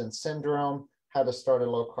resistance syndrome, how to start a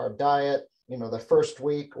low carb diet, the first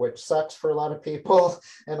week, which sucks for a lot of people,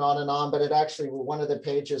 and on, but it actually, one of the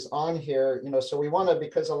pages on here, so we want to,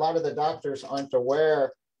 because a lot of the doctors aren't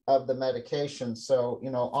aware of the medication. So,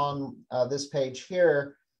 on this page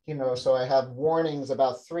here, so I have warnings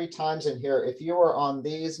about 3 times in here. If you are on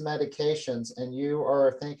these medications and you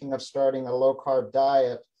are thinking of starting a low carb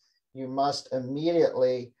diet, you must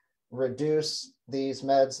immediately reduce these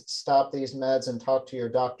meds, stop these meds, and talk to your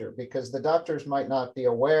doctor, because the doctors might not be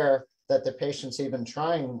aware that the patient's even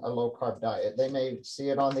trying a low carb diet. They may see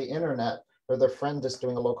it on the internet, or their friend is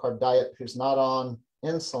doing a low carb diet who's not on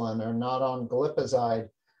insulin or not on glipizide.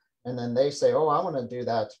 And then they say, oh, I want to do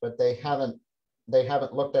that, but they haven't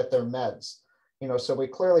looked at their meds. So we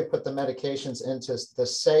clearly put the medications into the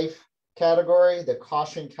safe category, the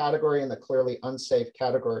caution category, and the clearly unsafe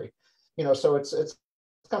category. So it's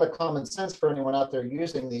kind of common sense for anyone out there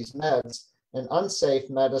using these meds. An unsafe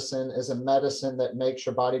medicine is a medicine that makes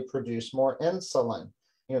your body produce more insulin.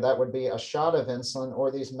 That would be a shot of insulin, or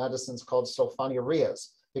these medicines called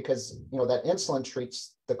sulfonylureas, because that insulin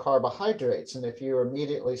treats the carbohydrates. And if you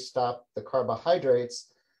immediately stop the carbohydrates,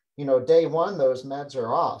 day one, those meds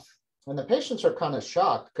are off. And the patients are kind of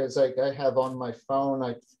shocked because I have on my phone,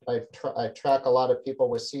 I track a lot of people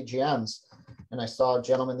with CGMs. And I saw a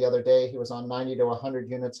gentleman the other day, he was on 90 to 100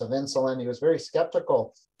 units of insulin. He was very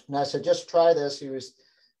skeptical. And I said, just try this. He was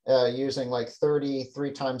using like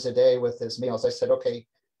 33 times a day with his meals. I said, okay,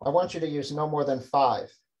 I want you to use no more than 5.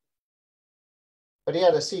 But he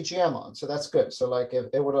had a CGM on, so that's good. So like if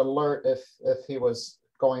it would alert if he was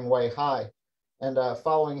going way high. And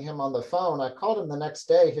following him on the phone, I called him the next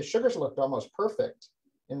day. His sugars looked almost perfect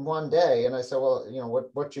in one day. And I said, well,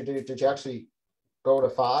 what you do? Did you actually go to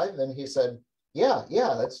 5? And he said, yeah,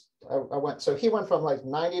 I went. So he went from like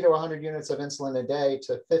 90 to 100 units of insulin a day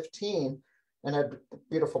to 15 and had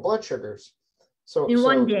beautiful blood sugars. So in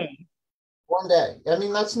one day. One day. I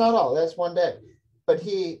mean, that's not all. That's one day. But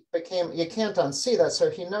you can't unsee that. So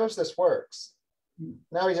he knows this works.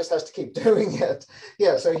 Now he just has to keep doing it.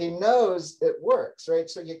 Yeah, so he knows it works, right?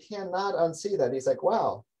 So you cannot unsee that. He's like,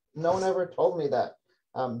 wow, no one ever told me that.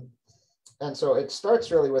 And so it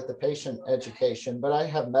starts really with the patient education, but I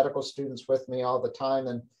have medical students with me all the time.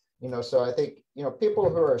 And, so I think, people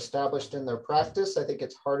who are established in their practice, I think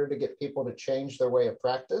it's harder to get people to change their way of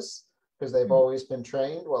practice because they've always been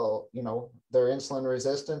trained. Well, they're insulin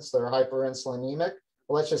resistance, they're hyperinsulinemic.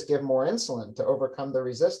 Well, let's just give more insulin to overcome the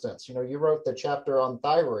resistance. You wrote the chapter on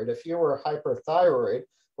thyroid. If you were hyperthyroid,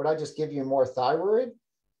 would I just give you more thyroid?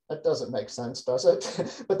 That doesn't make sense, does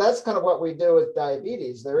it? But that's kind of what we do with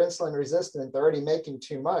diabetes. They're insulin resistant. They're already making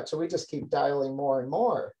too much. So we just keep dialing more and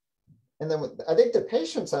more. And then I think the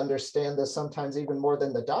patients understand this sometimes even more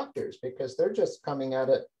than the doctors because they're just coming at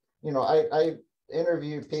it. I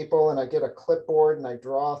interview people and I get a clipboard and I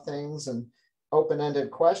draw things and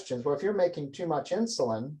open-ended questions. Well, if you're making too much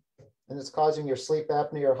insulin and it's causing your sleep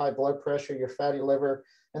apnea, your high blood pressure, your fatty liver,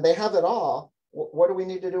 and they have it all, what do we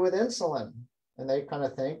need to do with insulin? And they kind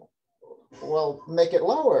of think, well, make it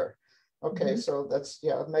lower. Okay, so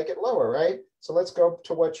make it lower, right? So let's go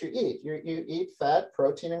to what you eat. You eat fat,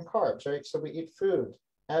 protein, and carbs, right? So we eat food.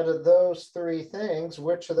 Out of those 3 things,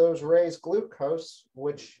 which of those raise glucose,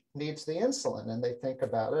 which needs the insulin? And they think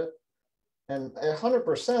about it. And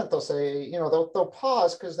 100%, they'll say, they'll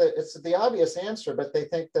pause because it's the obvious answer, but they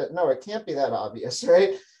think that, no, it can't be that obvious,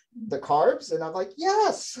 right? The carbs. And I'm like,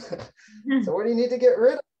 yes. So what do you need to get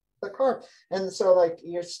rid of? The carb. And so like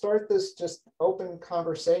you start this just open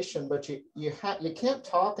conversation, but you can't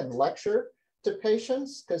talk and lecture to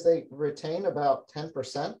patients because they retain about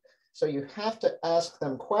 10%. So you have to ask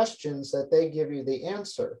them questions that they give you the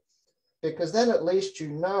answer, because then at least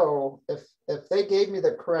if they gave me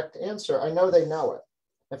the correct answer, I know they know it.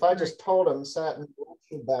 If I just told them, sat and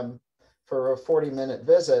lectured them for a 40-minute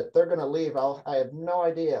visit, they're going to leave. I have no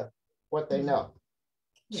idea what they know.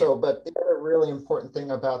 So, but the other really important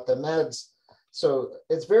thing about the meds, so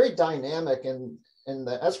it's very dynamic and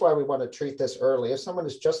that's why we want to treat this early. If someone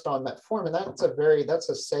is just on metformin, that's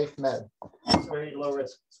a safe med. It's very low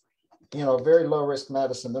risk, very low risk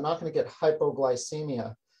medicine. They're not going to get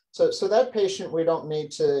hypoglycemia. So that patient, we don't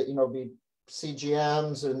need to, be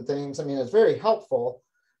CGMs and things. I mean, it's very helpful,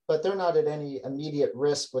 but they're not at any immediate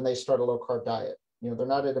risk when they start a low carb diet. They're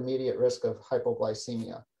not at immediate risk of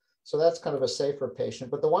hypoglycemia. So that's kind of a safer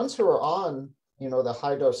patient. But the ones who are on, the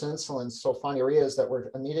high dose insulin, sulfonylureas that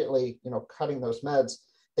we're immediately, cutting those meds,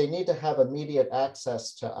 they need to have immediate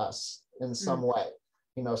access to us in some way.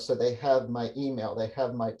 So they have my email, they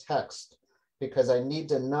have my text, because I need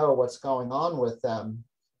to know what's going on with them.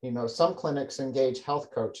 Some clinics engage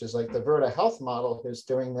health coaches, like the Virta Health model, who's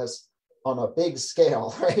doing this on a big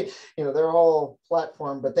scale, right? Their whole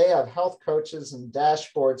platform, but they have health coaches and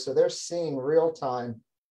dashboards, so they're seeing real time.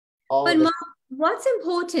 But Mark, what's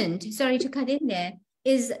important, sorry to cut in there,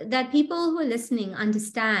 is that people who are listening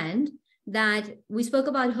understand that we spoke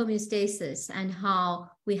about homeostasis and how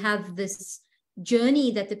we have this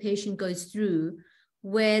journey that the patient goes through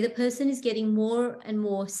where the person is getting more and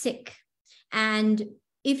more sick. And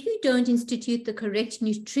if you don't institute the correct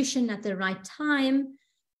nutrition at the right time,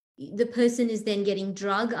 the person is then getting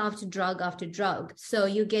drug after drug after drug. So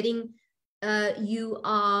you're getting, you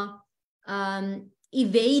are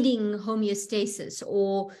evading homeostasis,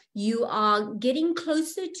 or you are getting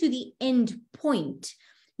closer to the end point.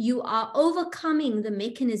 You are overcoming the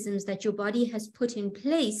mechanisms that your body has put in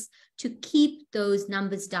place to keep those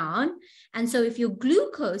numbers down. And so if your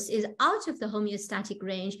glucose is out of the homeostatic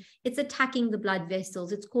range, it's attacking the blood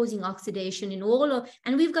vessels, it's causing oxidation in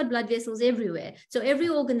and we've got blood vessels everywhere. So every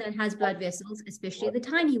organ that has blood vessels, especially the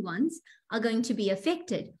tiny ones, are going to be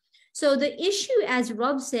affected. So the issue, as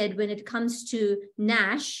Rob said, when it comes to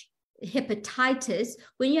NASH, hepatitis,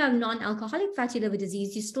 when you have non-alcoholic fatty liver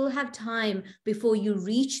disease, you still have time before you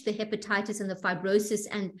reach the hepatitis and the fibrosis,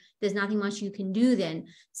 and there's nothing much you can do then.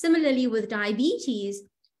 Similarly, with diabetes,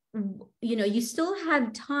 you still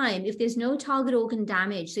have time if there's no target organ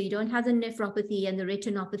damage, so you don't have the nephropathy and the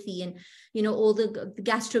retinopathy and all the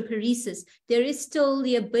gastroparesis. There is still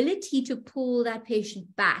the ability to pull that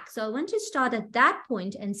patient back. So I want to start at that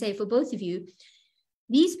point and say, for both of you,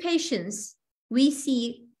 these patients, we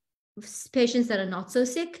see patients that are not so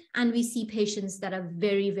sick, and we see patients that are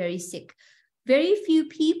very, very sick. Very few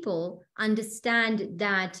people understand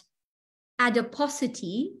that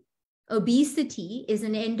adiposity, obesity, is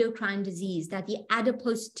an endocrine disease, that the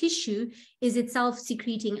adipose tissue is itself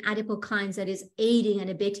secreting adipokines that is aiding and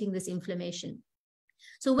abetting this inflammation.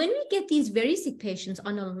 So when we get these very sick patients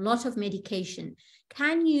on a lot of medication,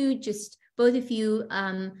 can you just, both of you,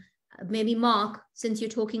 maybe Mark, since you're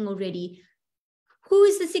talking already, who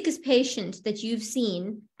is the sickest patient that you've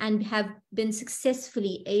seen and have been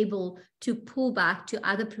successfully able to pull back to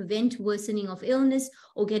either prevent worsening of illness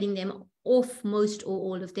or getting them off most or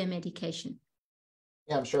all of their medication?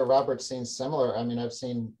 Yeah, I'm sure Robert's seen similar. I mean, I've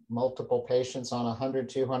seen multiple patients on 100,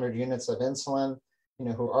 200 units of insulin,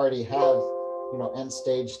 who already have, end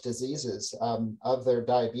stage diseases of their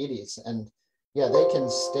diabetes. And yeah, they can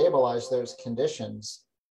stabilize those conditions.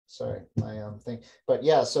 Sorry, my thing. But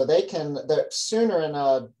yeah, so they can, the sooner,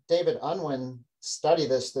 and David Unwin study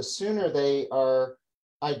this, the sooner they are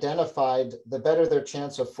identified, the better their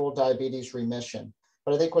chance of full diabetes remission.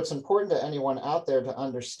 But I think what's important to anyone out there to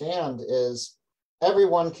understand is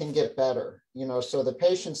everyone can get better. So the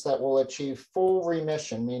patients that will achieve full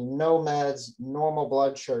remission, mean no meds, normal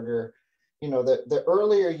blood sugar, the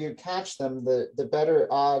earlier you catch them, the better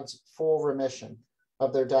odds full remission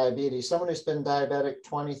of their diabetes. Someone who's been diabetic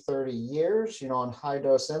 20, 30 years, on high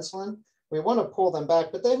dose insulin, we want to pull them back,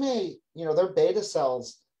 but they may, their beta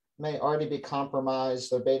cells may already be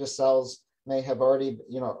compromised. Their beta cells may have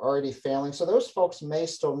already failing. So those folks may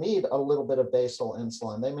still need a little bit of basal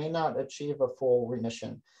insulin. They may not achieve a full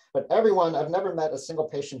remission, but everyone, I've never met a single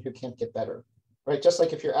patient who can't get better, right? Just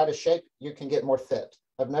like if you're out of shape, you can get more fit.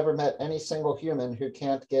 I've never met any single human who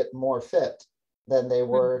can't get more fit than they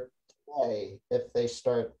were today if they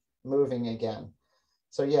start moving again.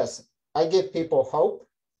 So yes, I give people hope,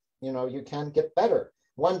 you can get better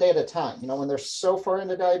one day at a time. When they're so far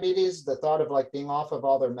into diabetes, the thought of like being off of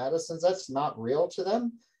all their medicines, that's not real to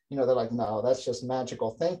them. They're like, no, that's just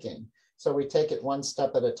magical thinking. So we take it one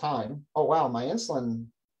step at a time. Oh, wow, my insulin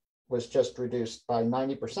was just reduced by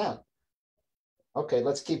 90%. Okay,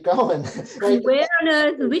 let's keep going. Right? Where on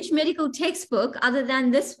earth, which medical textbook, other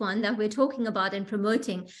than this one that we're talking about and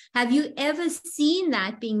promoting, have you ever seen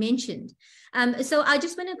that being mentioned? So I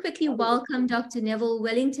just want to quickly welcome Dr. Neville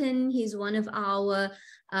Wellington. He's one of our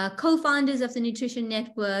co-founders of the Nutrition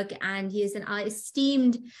Network, and he is an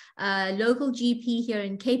esteemed local GP here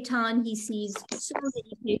in Cape Town. He sees so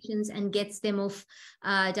many patients and gets them off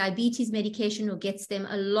diabetes medication, or gets them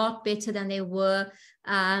a lot better than they were.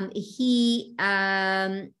 He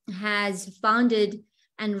has founded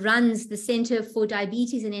and runs the Center for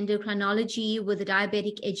Diabetes and Endocrinology with a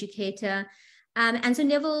diabetic educator. And so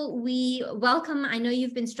Neville, we welcome, I know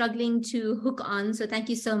you've been struggling to hook on, so thank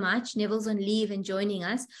you so much. Neville's on leave and joining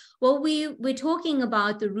us. Well, we're talking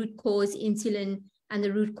about the root cause insulin and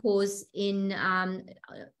the root cause in,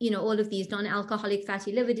 all of these non-alcoholic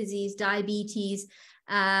fatty liver disease, diabetes,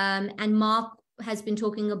 and Mark has been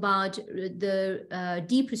talking about the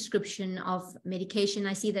deprescription of medication.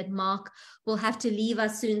 I see that Mark will have to leave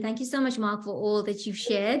us soon. Thank you so much, Mark, for all that you've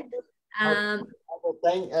shared.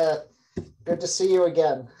 Good to see you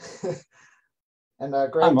again. And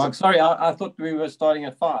great. Hi, Mark. Sorry, I thought we were starting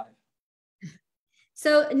at 5.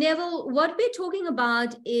 So Neville, what we're talking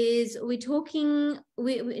about is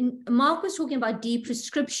Mark was talking about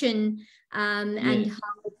deprescription and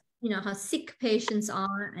how sick patients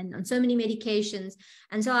are and on so many medications.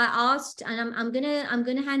 And so I asked, and I'm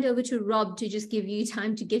gonna hand over to Rob to just give you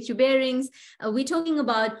time to get your bearings. We're talking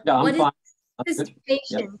about what is this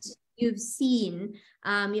patient you've seen.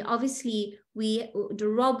 Obviously,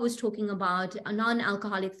 Rob was talking about a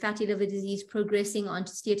non-alcoholic fatty liver disease progressing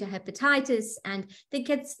onto steatohepatitis, and that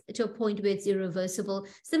gets to a point where it's irreversible.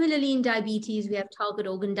 Similarly, in diabetes, we have target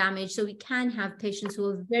organ damage. So we can have patients who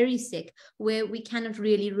are very sick where we cannot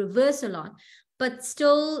really reverse a lot. But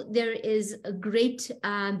still, there is a great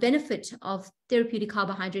benefit of therapeutic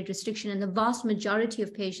carbohydrate restriction, and the vast majority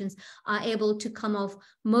of patients are able to come off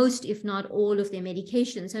most, if not all, of their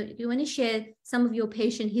medication. So if you want to share some of your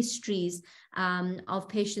patient histories of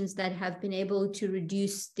patients that have been able to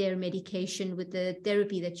reduce their medication with the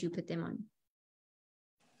therapy that you put them on.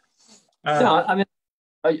 Yeah, I mean,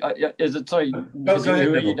 is it, sorry, go ahead, who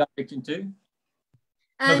are you Neville. directing to?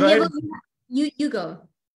 No, go ahead. Neville, you go.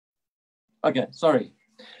 Okay, sorry.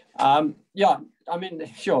 Yeah, I mean,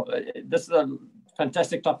 sure, this is a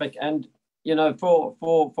fantastic topic. And, you know,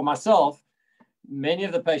 for myself, many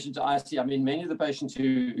of the patients I see, I mean, many of the patients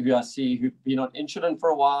who I see who've been on insulin for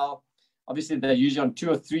a while, obviously they're usually on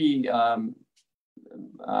 2 or 3 oral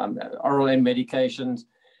end medications.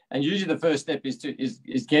 And usually the first step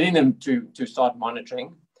is getting them to start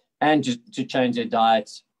monitoring and to change their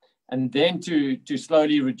diets, and then to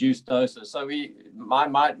slowly reduce doses. So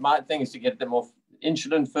my thing is to get them off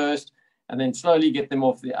insulin first, and then slowly get them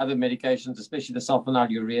off the other medications, especially the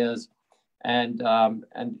sulfonylureas, and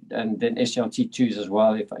then SGLT2s as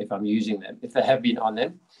well, if I'm using them, if they have been on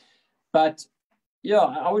them. But yeah,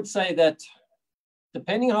 I would say that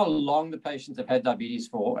depending how long the patients have had diabetes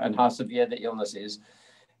for and how severe the illness is,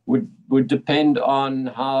 would depend on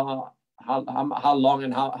how long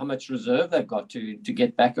and how much reserve they've got to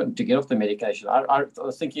get back on, to get off the medication. I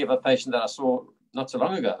was thinking of a patient that I saw not so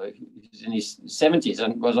long ago. He's in his 70s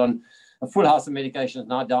and was on a full house of medications,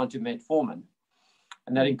 now down to metformin,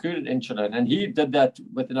 and that included insulin. And he did that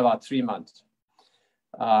within about 3 months.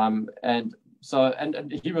 And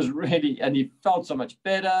he was really, and he felt so much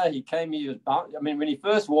better. He was bound. I mean, when he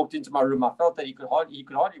first walked into my room, I felt that he could hardly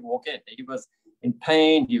walk in. He was in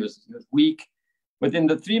pain. He was weak. Within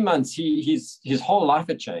the 3 months, his whole life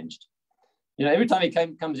had changed. You know, every time he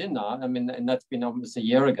comes in now, I mean, and that's been almost a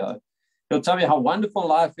year ago, he'll tell me how wonderful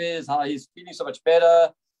life is, how he's feeling so much better,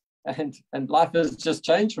 and life has just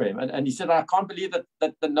changed for him. And he said, I can't believe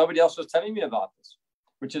that nobody else was telling me about this,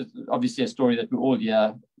 which is obviously a story that we all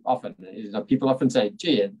hear often. You know, people often say,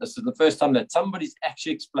 gee, this is the first time that somebody's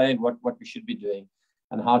actually explained what we should be doing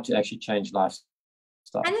and how to actually change lifestyle.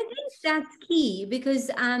 And I think that's key,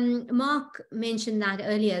 because Mark mentioned that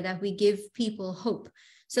earlier, that we give people hope.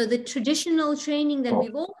 So the traditional training that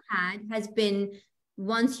we've all had has been,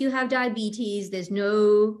 once you have diabetes, there's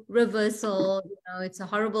no reversal. You know, it's a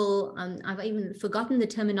horrible, I've even forgotten the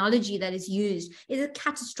terminology that is used. It's a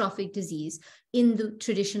catastrophic disease in the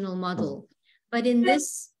traditional model. But in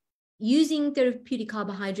this, using therapeutic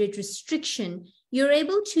carbohydrate restriction, you're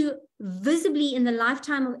able to visibly, in the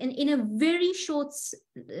lifetime of, in a very short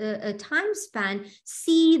time span,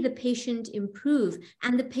 see the patient improve,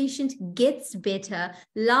 and the patient gets better,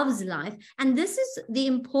 loves life. And this is the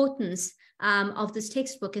importance of this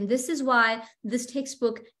textbook. And this is why this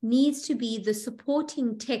textbook needs to be the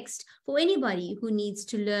supporting text for anybody who needs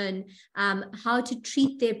to learn how to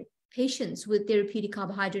treat their patients with therapeutic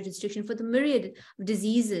carbohydrate restriction for the myriad of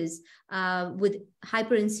diseases with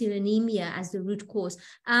hyperinsulinemia as the root cause.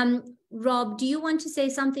 Rob, do you want to say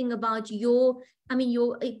something about to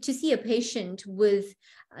see a patient with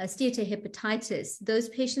steatohepatitis? Those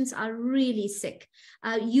patients are really sick.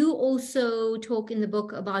 You also talk in the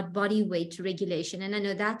book about body weight regulation. And I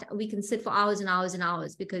know that we can sit for hours and hours and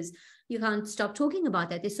hours, because you can't stop talking about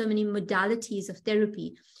that. There's so many modalities of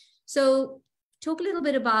therapy. So talk a little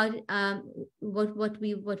bit about what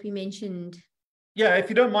we mentioned. Yeah, if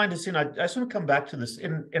you don't mind, Hasina, I just want to come back to this.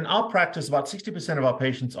 In our practice, about 60% of our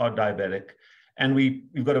patients are diabetic, and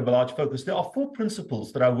we've got a large focus. There are 4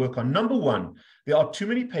 principles that I work on. Number 1, there are too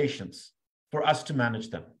many patients for us to manage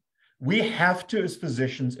them. We have to, as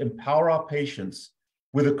physicians, empower our patients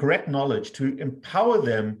with the correct knowledge to empower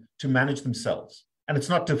them to manage themselves. And it's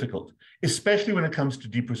not difficult, especially when it comes to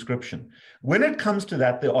deprescription. When it comes to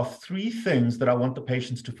that, there are 3 things that I want the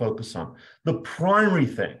patients to focus on. The primary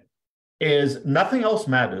thing is nothing else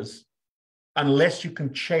matters unless you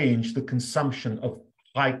can change the consumption of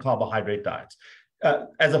high carbohydrate diets.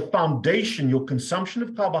 As a foundation, your consumption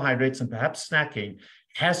of carbohydrates and perhaps snacking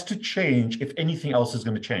has to change if anything else is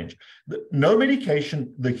going to change. No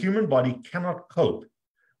medication, the human body cannot cope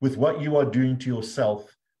with what you are doing to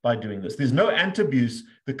yourself by doing this. There's no antabuse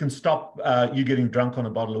that can stop you getting drunk on a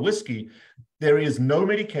bottle of whiskey. There is no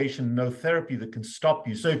medication, no therapy that can stop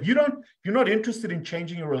you. So if you're not interested in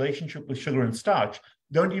changing your relationship with sugar and starch,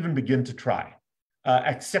 don't even begin to try.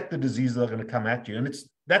 Accept the diseases that are going to come at you. And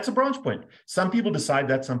that's a branch point. Some people decide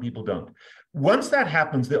that, some people don't. Once that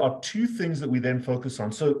happens, there are 2 things that we then focus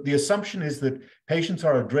on. So the assumption is that patients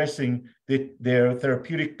are addressing their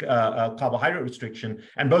therapeutic carbohydrate restriction,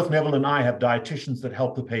 and both Neville and I have dietitians that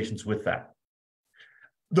help the patients with that.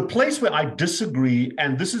 The place where I disagree,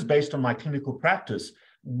 and this is based on my clinical practice,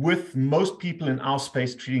 with most people in our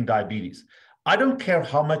space treating diabetes, I don't care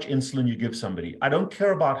how much insulin you give somebody. I don't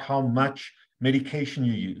care about how much medication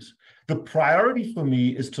you use. The priority for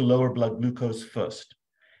me is to lower blood glucose first.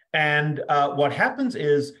 And what happens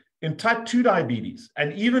is in type 2 diabetes,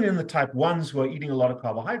 and even in the type 1s who are eating a lot of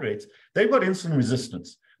carbohydrates, they've got insulin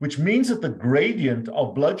resistance, which means that the gradient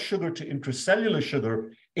of blood sugar to intracellular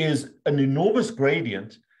sugar is an enormous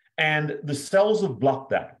gradient, and the cells have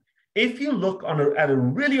blocked that. If you look at a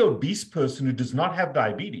really obese person who does not have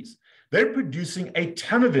diabetes, they're producing a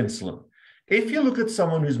ton of insulin. If you look at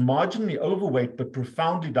someone who's marginally overweight but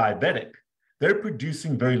profoundly diabetic, they're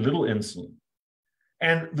producing very little insulin.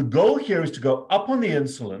 And the goal here is to go up on the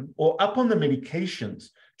insulin or up on the medications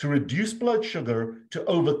to reduce blood sugar to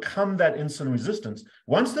overcome that insulin resistance.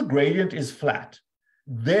 Once the gradient is flat,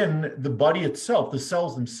 then the body itself, the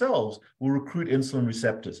cells themselves, will recruit insulin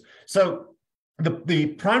receptors. So the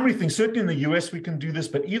primary thing, certainly in the US we can do this,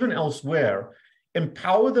 but even elsewhere,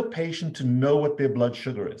 empower the patient to know what their blood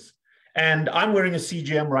sugar is. And I'm wearing a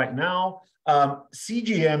CGM right now.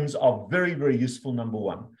 CGMs are very, very useful, number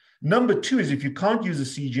one. Number two is if you can't use a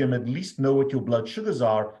CGM, at least know what your blood sugars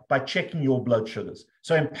are by checking your blood sugars.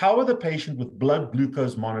 So empower the patient with blood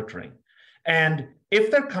glucose monitoring. And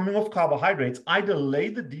if they're coming off carbohydrates, I delay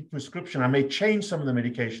the deep prescription. I may change some of the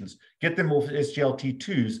medications, get them off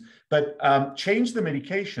SGLT2s, but change the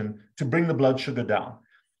medication to bring the blood sugar down.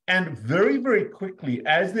 And very, very quickly,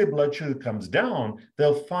 as their blood sugar comes down,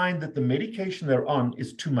 they'll find that the medication they're on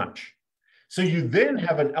is too much. So you then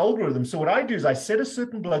have an algorithm. So what I do is I set a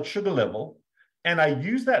certain blood sugar level and I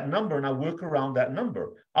use that number and I work around that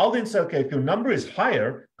number. I'll then say, okay, if your number is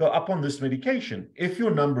higher, go up on this medication. If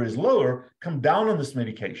your number is lower, come down on this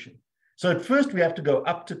medication. So at first we have to go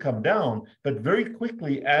up to come down, but very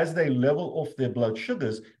quickly as they level off their blood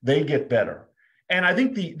sugars, they get better. And I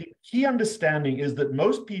think the key understanding is that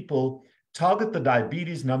most people target the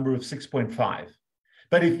diabetes number of 6.5.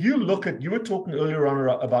 But if you look at, you were talking earlier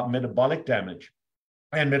on about metabolic damage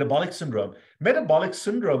and metabolic syndrome. Metabolic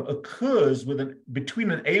syndrome occurs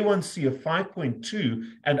between an A1C of 5.2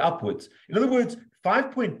 and upwards. In other words,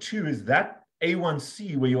 5.2 is that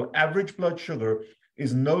A1C where your average blood sugar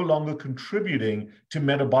is no longer contributing to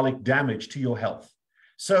metabolic damage to your health.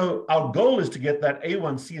 So our goal is to get that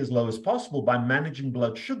A1C as low as possible by managing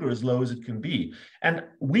blood sugar as low as it can be. And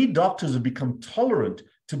we doctors have become tolerant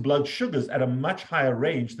to blood sugars at a much higher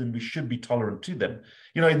range than we should be tolerant to them.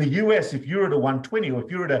 You know, in the US, if you're at a 120 or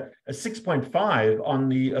if you're at a 6.5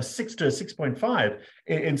 on a 6 to a 6.5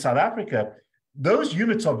 in South Africa, those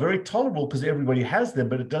units are very tolerable because everybody has them,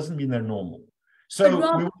 but it doesn't mean they're normal. So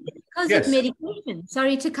Rob, because of medication,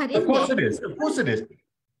 sorry to cut in there. Of course it is. Of course it is.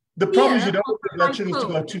 The problem is you don't want the blood sugars to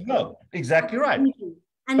go too low. Exactly right.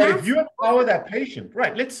 And but if you empower that patient,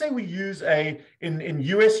 right, let's say we use in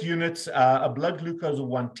US units, a blood glucose of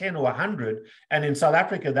 110 or 100, and in South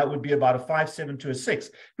Africa, that would be about a 5.7 to a 6.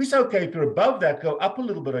 We say, okay, if you're above that, go up a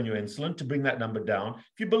little bit on your insulin to bring that number down.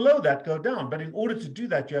 If you're below that, go down. But in order to do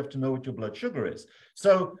that, you have to know what your blood sugar is.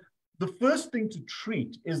 So the first thing to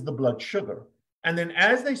treat is the blood sugar. And then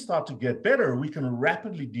as they start to get better, we can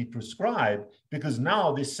rapidly deprescribe because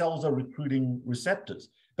now the cells are recruiting receptors.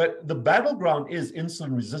 But the battleground is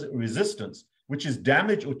insulin resistance, which is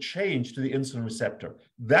damage or change to the insulin receptor.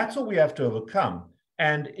 That's what we have to overcome.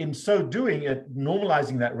 And in so doing,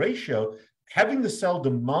 normalizing that ratio, having the cell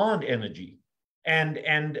demand energy. And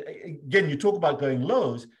again, you talk about going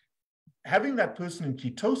lows, having that person in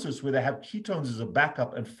ketosis where they have ketones as a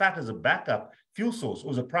backup and fat as a backup fuel source or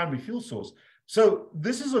as a primary fuel source. So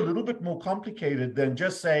this is a little bit more complicated than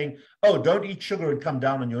just saying, oh, don't eat sugar and come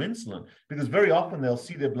down on your insulin, because very often they'll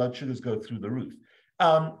see their blood sugars go through the roof.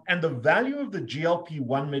 And the value of the GLP-1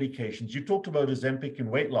 medications, you talked about Ozempic and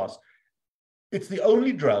weight loss. It's the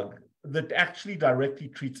only drug that actually directly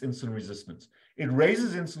treats insulin resistance. It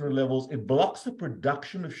raises insulin levels, it blocks the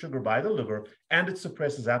production of sugar by the liver, and it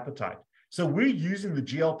suppresses appetite. So we're using the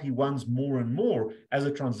GLP-1s more and more as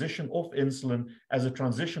a transition off insulin, as a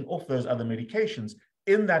transition off those other medications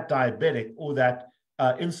in that diabetic or that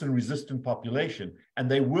insulin-resistant population. And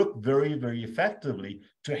they work very, very effectively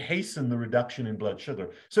to hasten the reduction in blood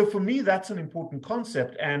sugar. So for me, that's an important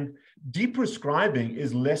concept. And deprescribing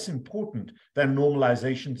is less important than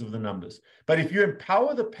normalizations of the numbers. But if you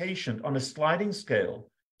empower the patient on a sliding scale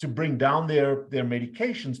to bring down their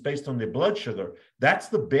medications based on their blood sugar, that's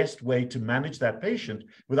the best way to manage that patient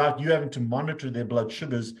without you having to monitor their blood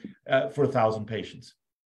sugars for 1,000 patients.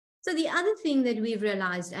 So the other thing that we've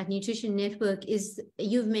realized at Nutrition Network is,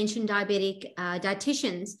 you've mentioned diabetic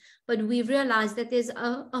dietitians, but we've realized that there's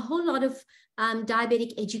a whole lot of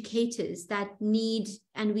diabetic educators that need,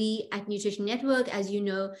 and we at Nutrition Network, as you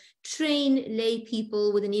know, train lay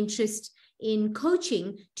people with an interest in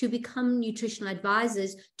coaching to become nutritional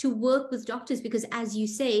advisors, to work with doctors, because as you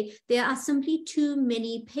say, there are simply too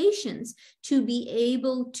many patients to be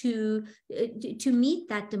able to meet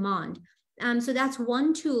that demand. So that's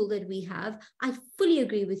one tool that we have. I fully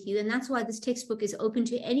agree with you. And that's why this textbook is open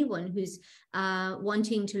to anyone who's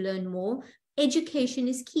wanting to learn more. Education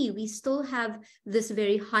is key. We still have this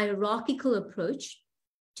very hierarchical approach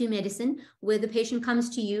to medicine, where the patient comes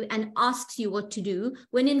to you and asks you what to do,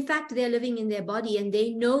 when in fact they're living in their body and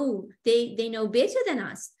they know better than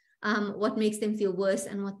us what makes them feel worse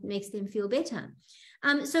and what makes them feel better.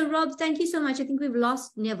 So Rob, thank you so much. I think we've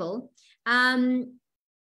lost Neville.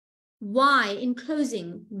 Why, in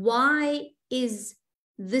closing, why is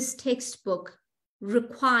this textbook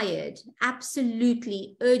required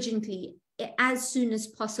absolutely, urgently, as soon as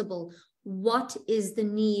possible? What is the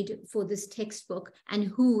need for this textbook, and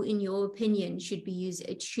who, in your opinion, should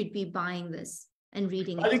be buying this and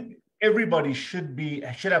reading it? I think everybody should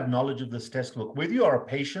have knowledge of this textbook, whether you are a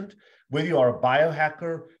patient, whether you are a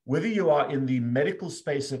biohacker, whether you are in the medical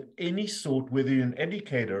space of any sort, whether you're an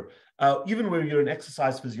educator, even whether you're an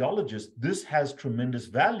exercise physiologist. This has tremendous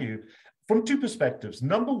value from two perspectives.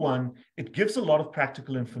 Number one, it gives a lot of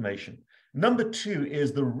practical information. Number two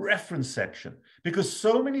is the reference section, because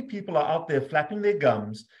so many people are out there flapping their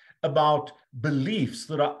gums about beliefs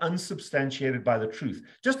that are unsubstantiated by the truth.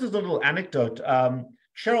 Just as a little anecdote,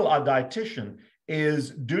 Cheryl, our dietitian,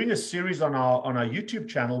 is doing a series on our YouTube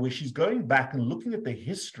channel where she's going back and looking at the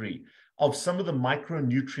history of some of the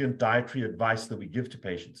micronutrient dietary advice that we give to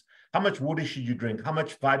patients. How much water should you drink? How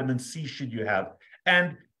much vitamin C should you have?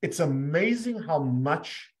 And it's amazing how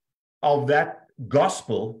much of that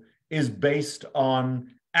gospel is based on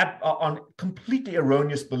completely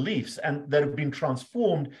erroneous beliefs and that have been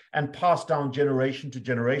transformed and passed down generation to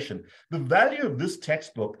generation. The value of this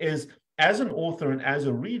textbook is, as an author and as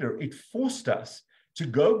a reader, it forced us to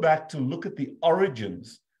go back to look at the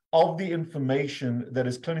origins of the information that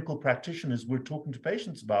as clinical practitioners we're talking to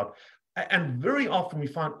patients about. And very often we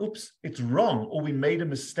find, oops, it's wrong, or we made a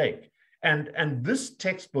mistake. And this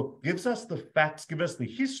textbook gives us the facts, gives us the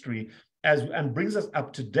history, and brings us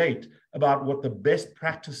up to date about what the best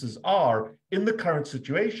practices are in the current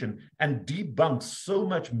situation, and debunks so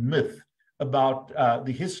much myth about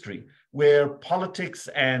the history, where politics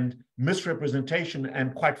and misrepresentation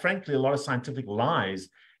and, quite frankly, a lot of scientific lies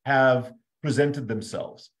have presented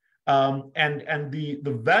themselves. And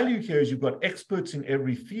the value here is you've got experts in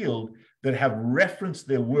every field that have referenced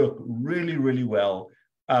their work really, really well,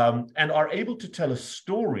 and are able to tell a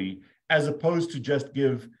story as opposed to just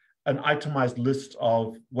give an itemized list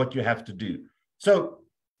of what you have to do. So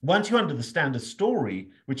once you understand a story,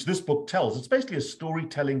 which this book tells, it's basically a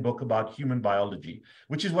storytelling book about human biology,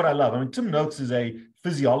 which is what I love. I mean, Tim Noakes is a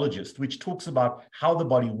physiologist, which talks about how the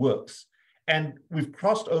body works. And we've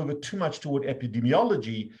crossed over too much toward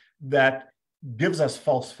epidemiology that gives us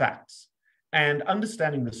false facts. And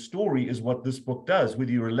understanding the story is what this book does.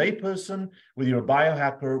 Whether you're a layperson, whether you're a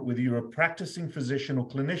biohacker, whether you're a practicing physician or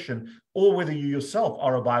clinician, or whether you yourself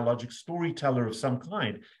are a biologic storyteller of some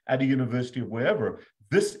kind at a university or wherever,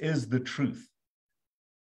 this is the truth.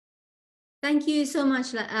 Thank you so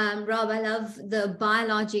much, Rob. I love the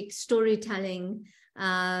biologic storytelling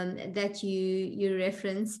that you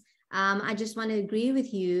reference. I just want to agree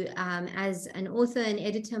with you as an author and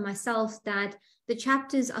editor myself that the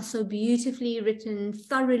chapters are so beautifully written,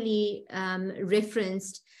 thoroughly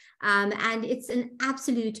referenced, and it's an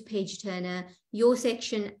absolute page turner. Your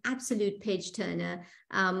section, absolute page turner.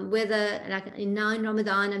 Whether like now in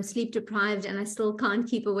Ramadan, I'm sleep deprived and I still can't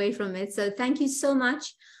keep away from it. So thank you so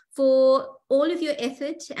much for all of your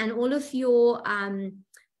effort and all of your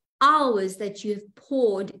hours that you've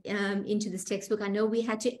poured into this textbook. I know we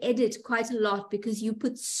had to edit quite a lot because you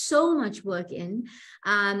put so much work in,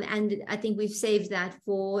 and I think we've saved that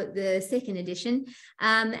for the second edition.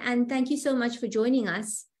 And thank you so much for joining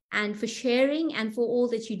us and for sharing and for all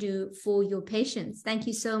that you do for your patients. Thank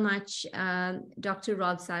you so much, Dr.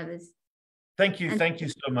 Rob Sivers. Thank you. Thank you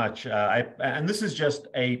so much. And this is just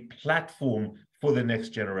a platform for the next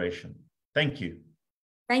generation. Thank you.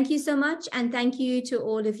 Thank you so much. And thank you to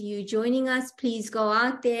all of you joining us. Please go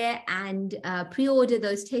out there and pre-order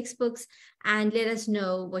those textbooks and let us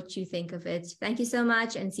know what you think of it. Thank you so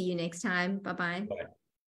much and see you next time. Bye-bye. Bye.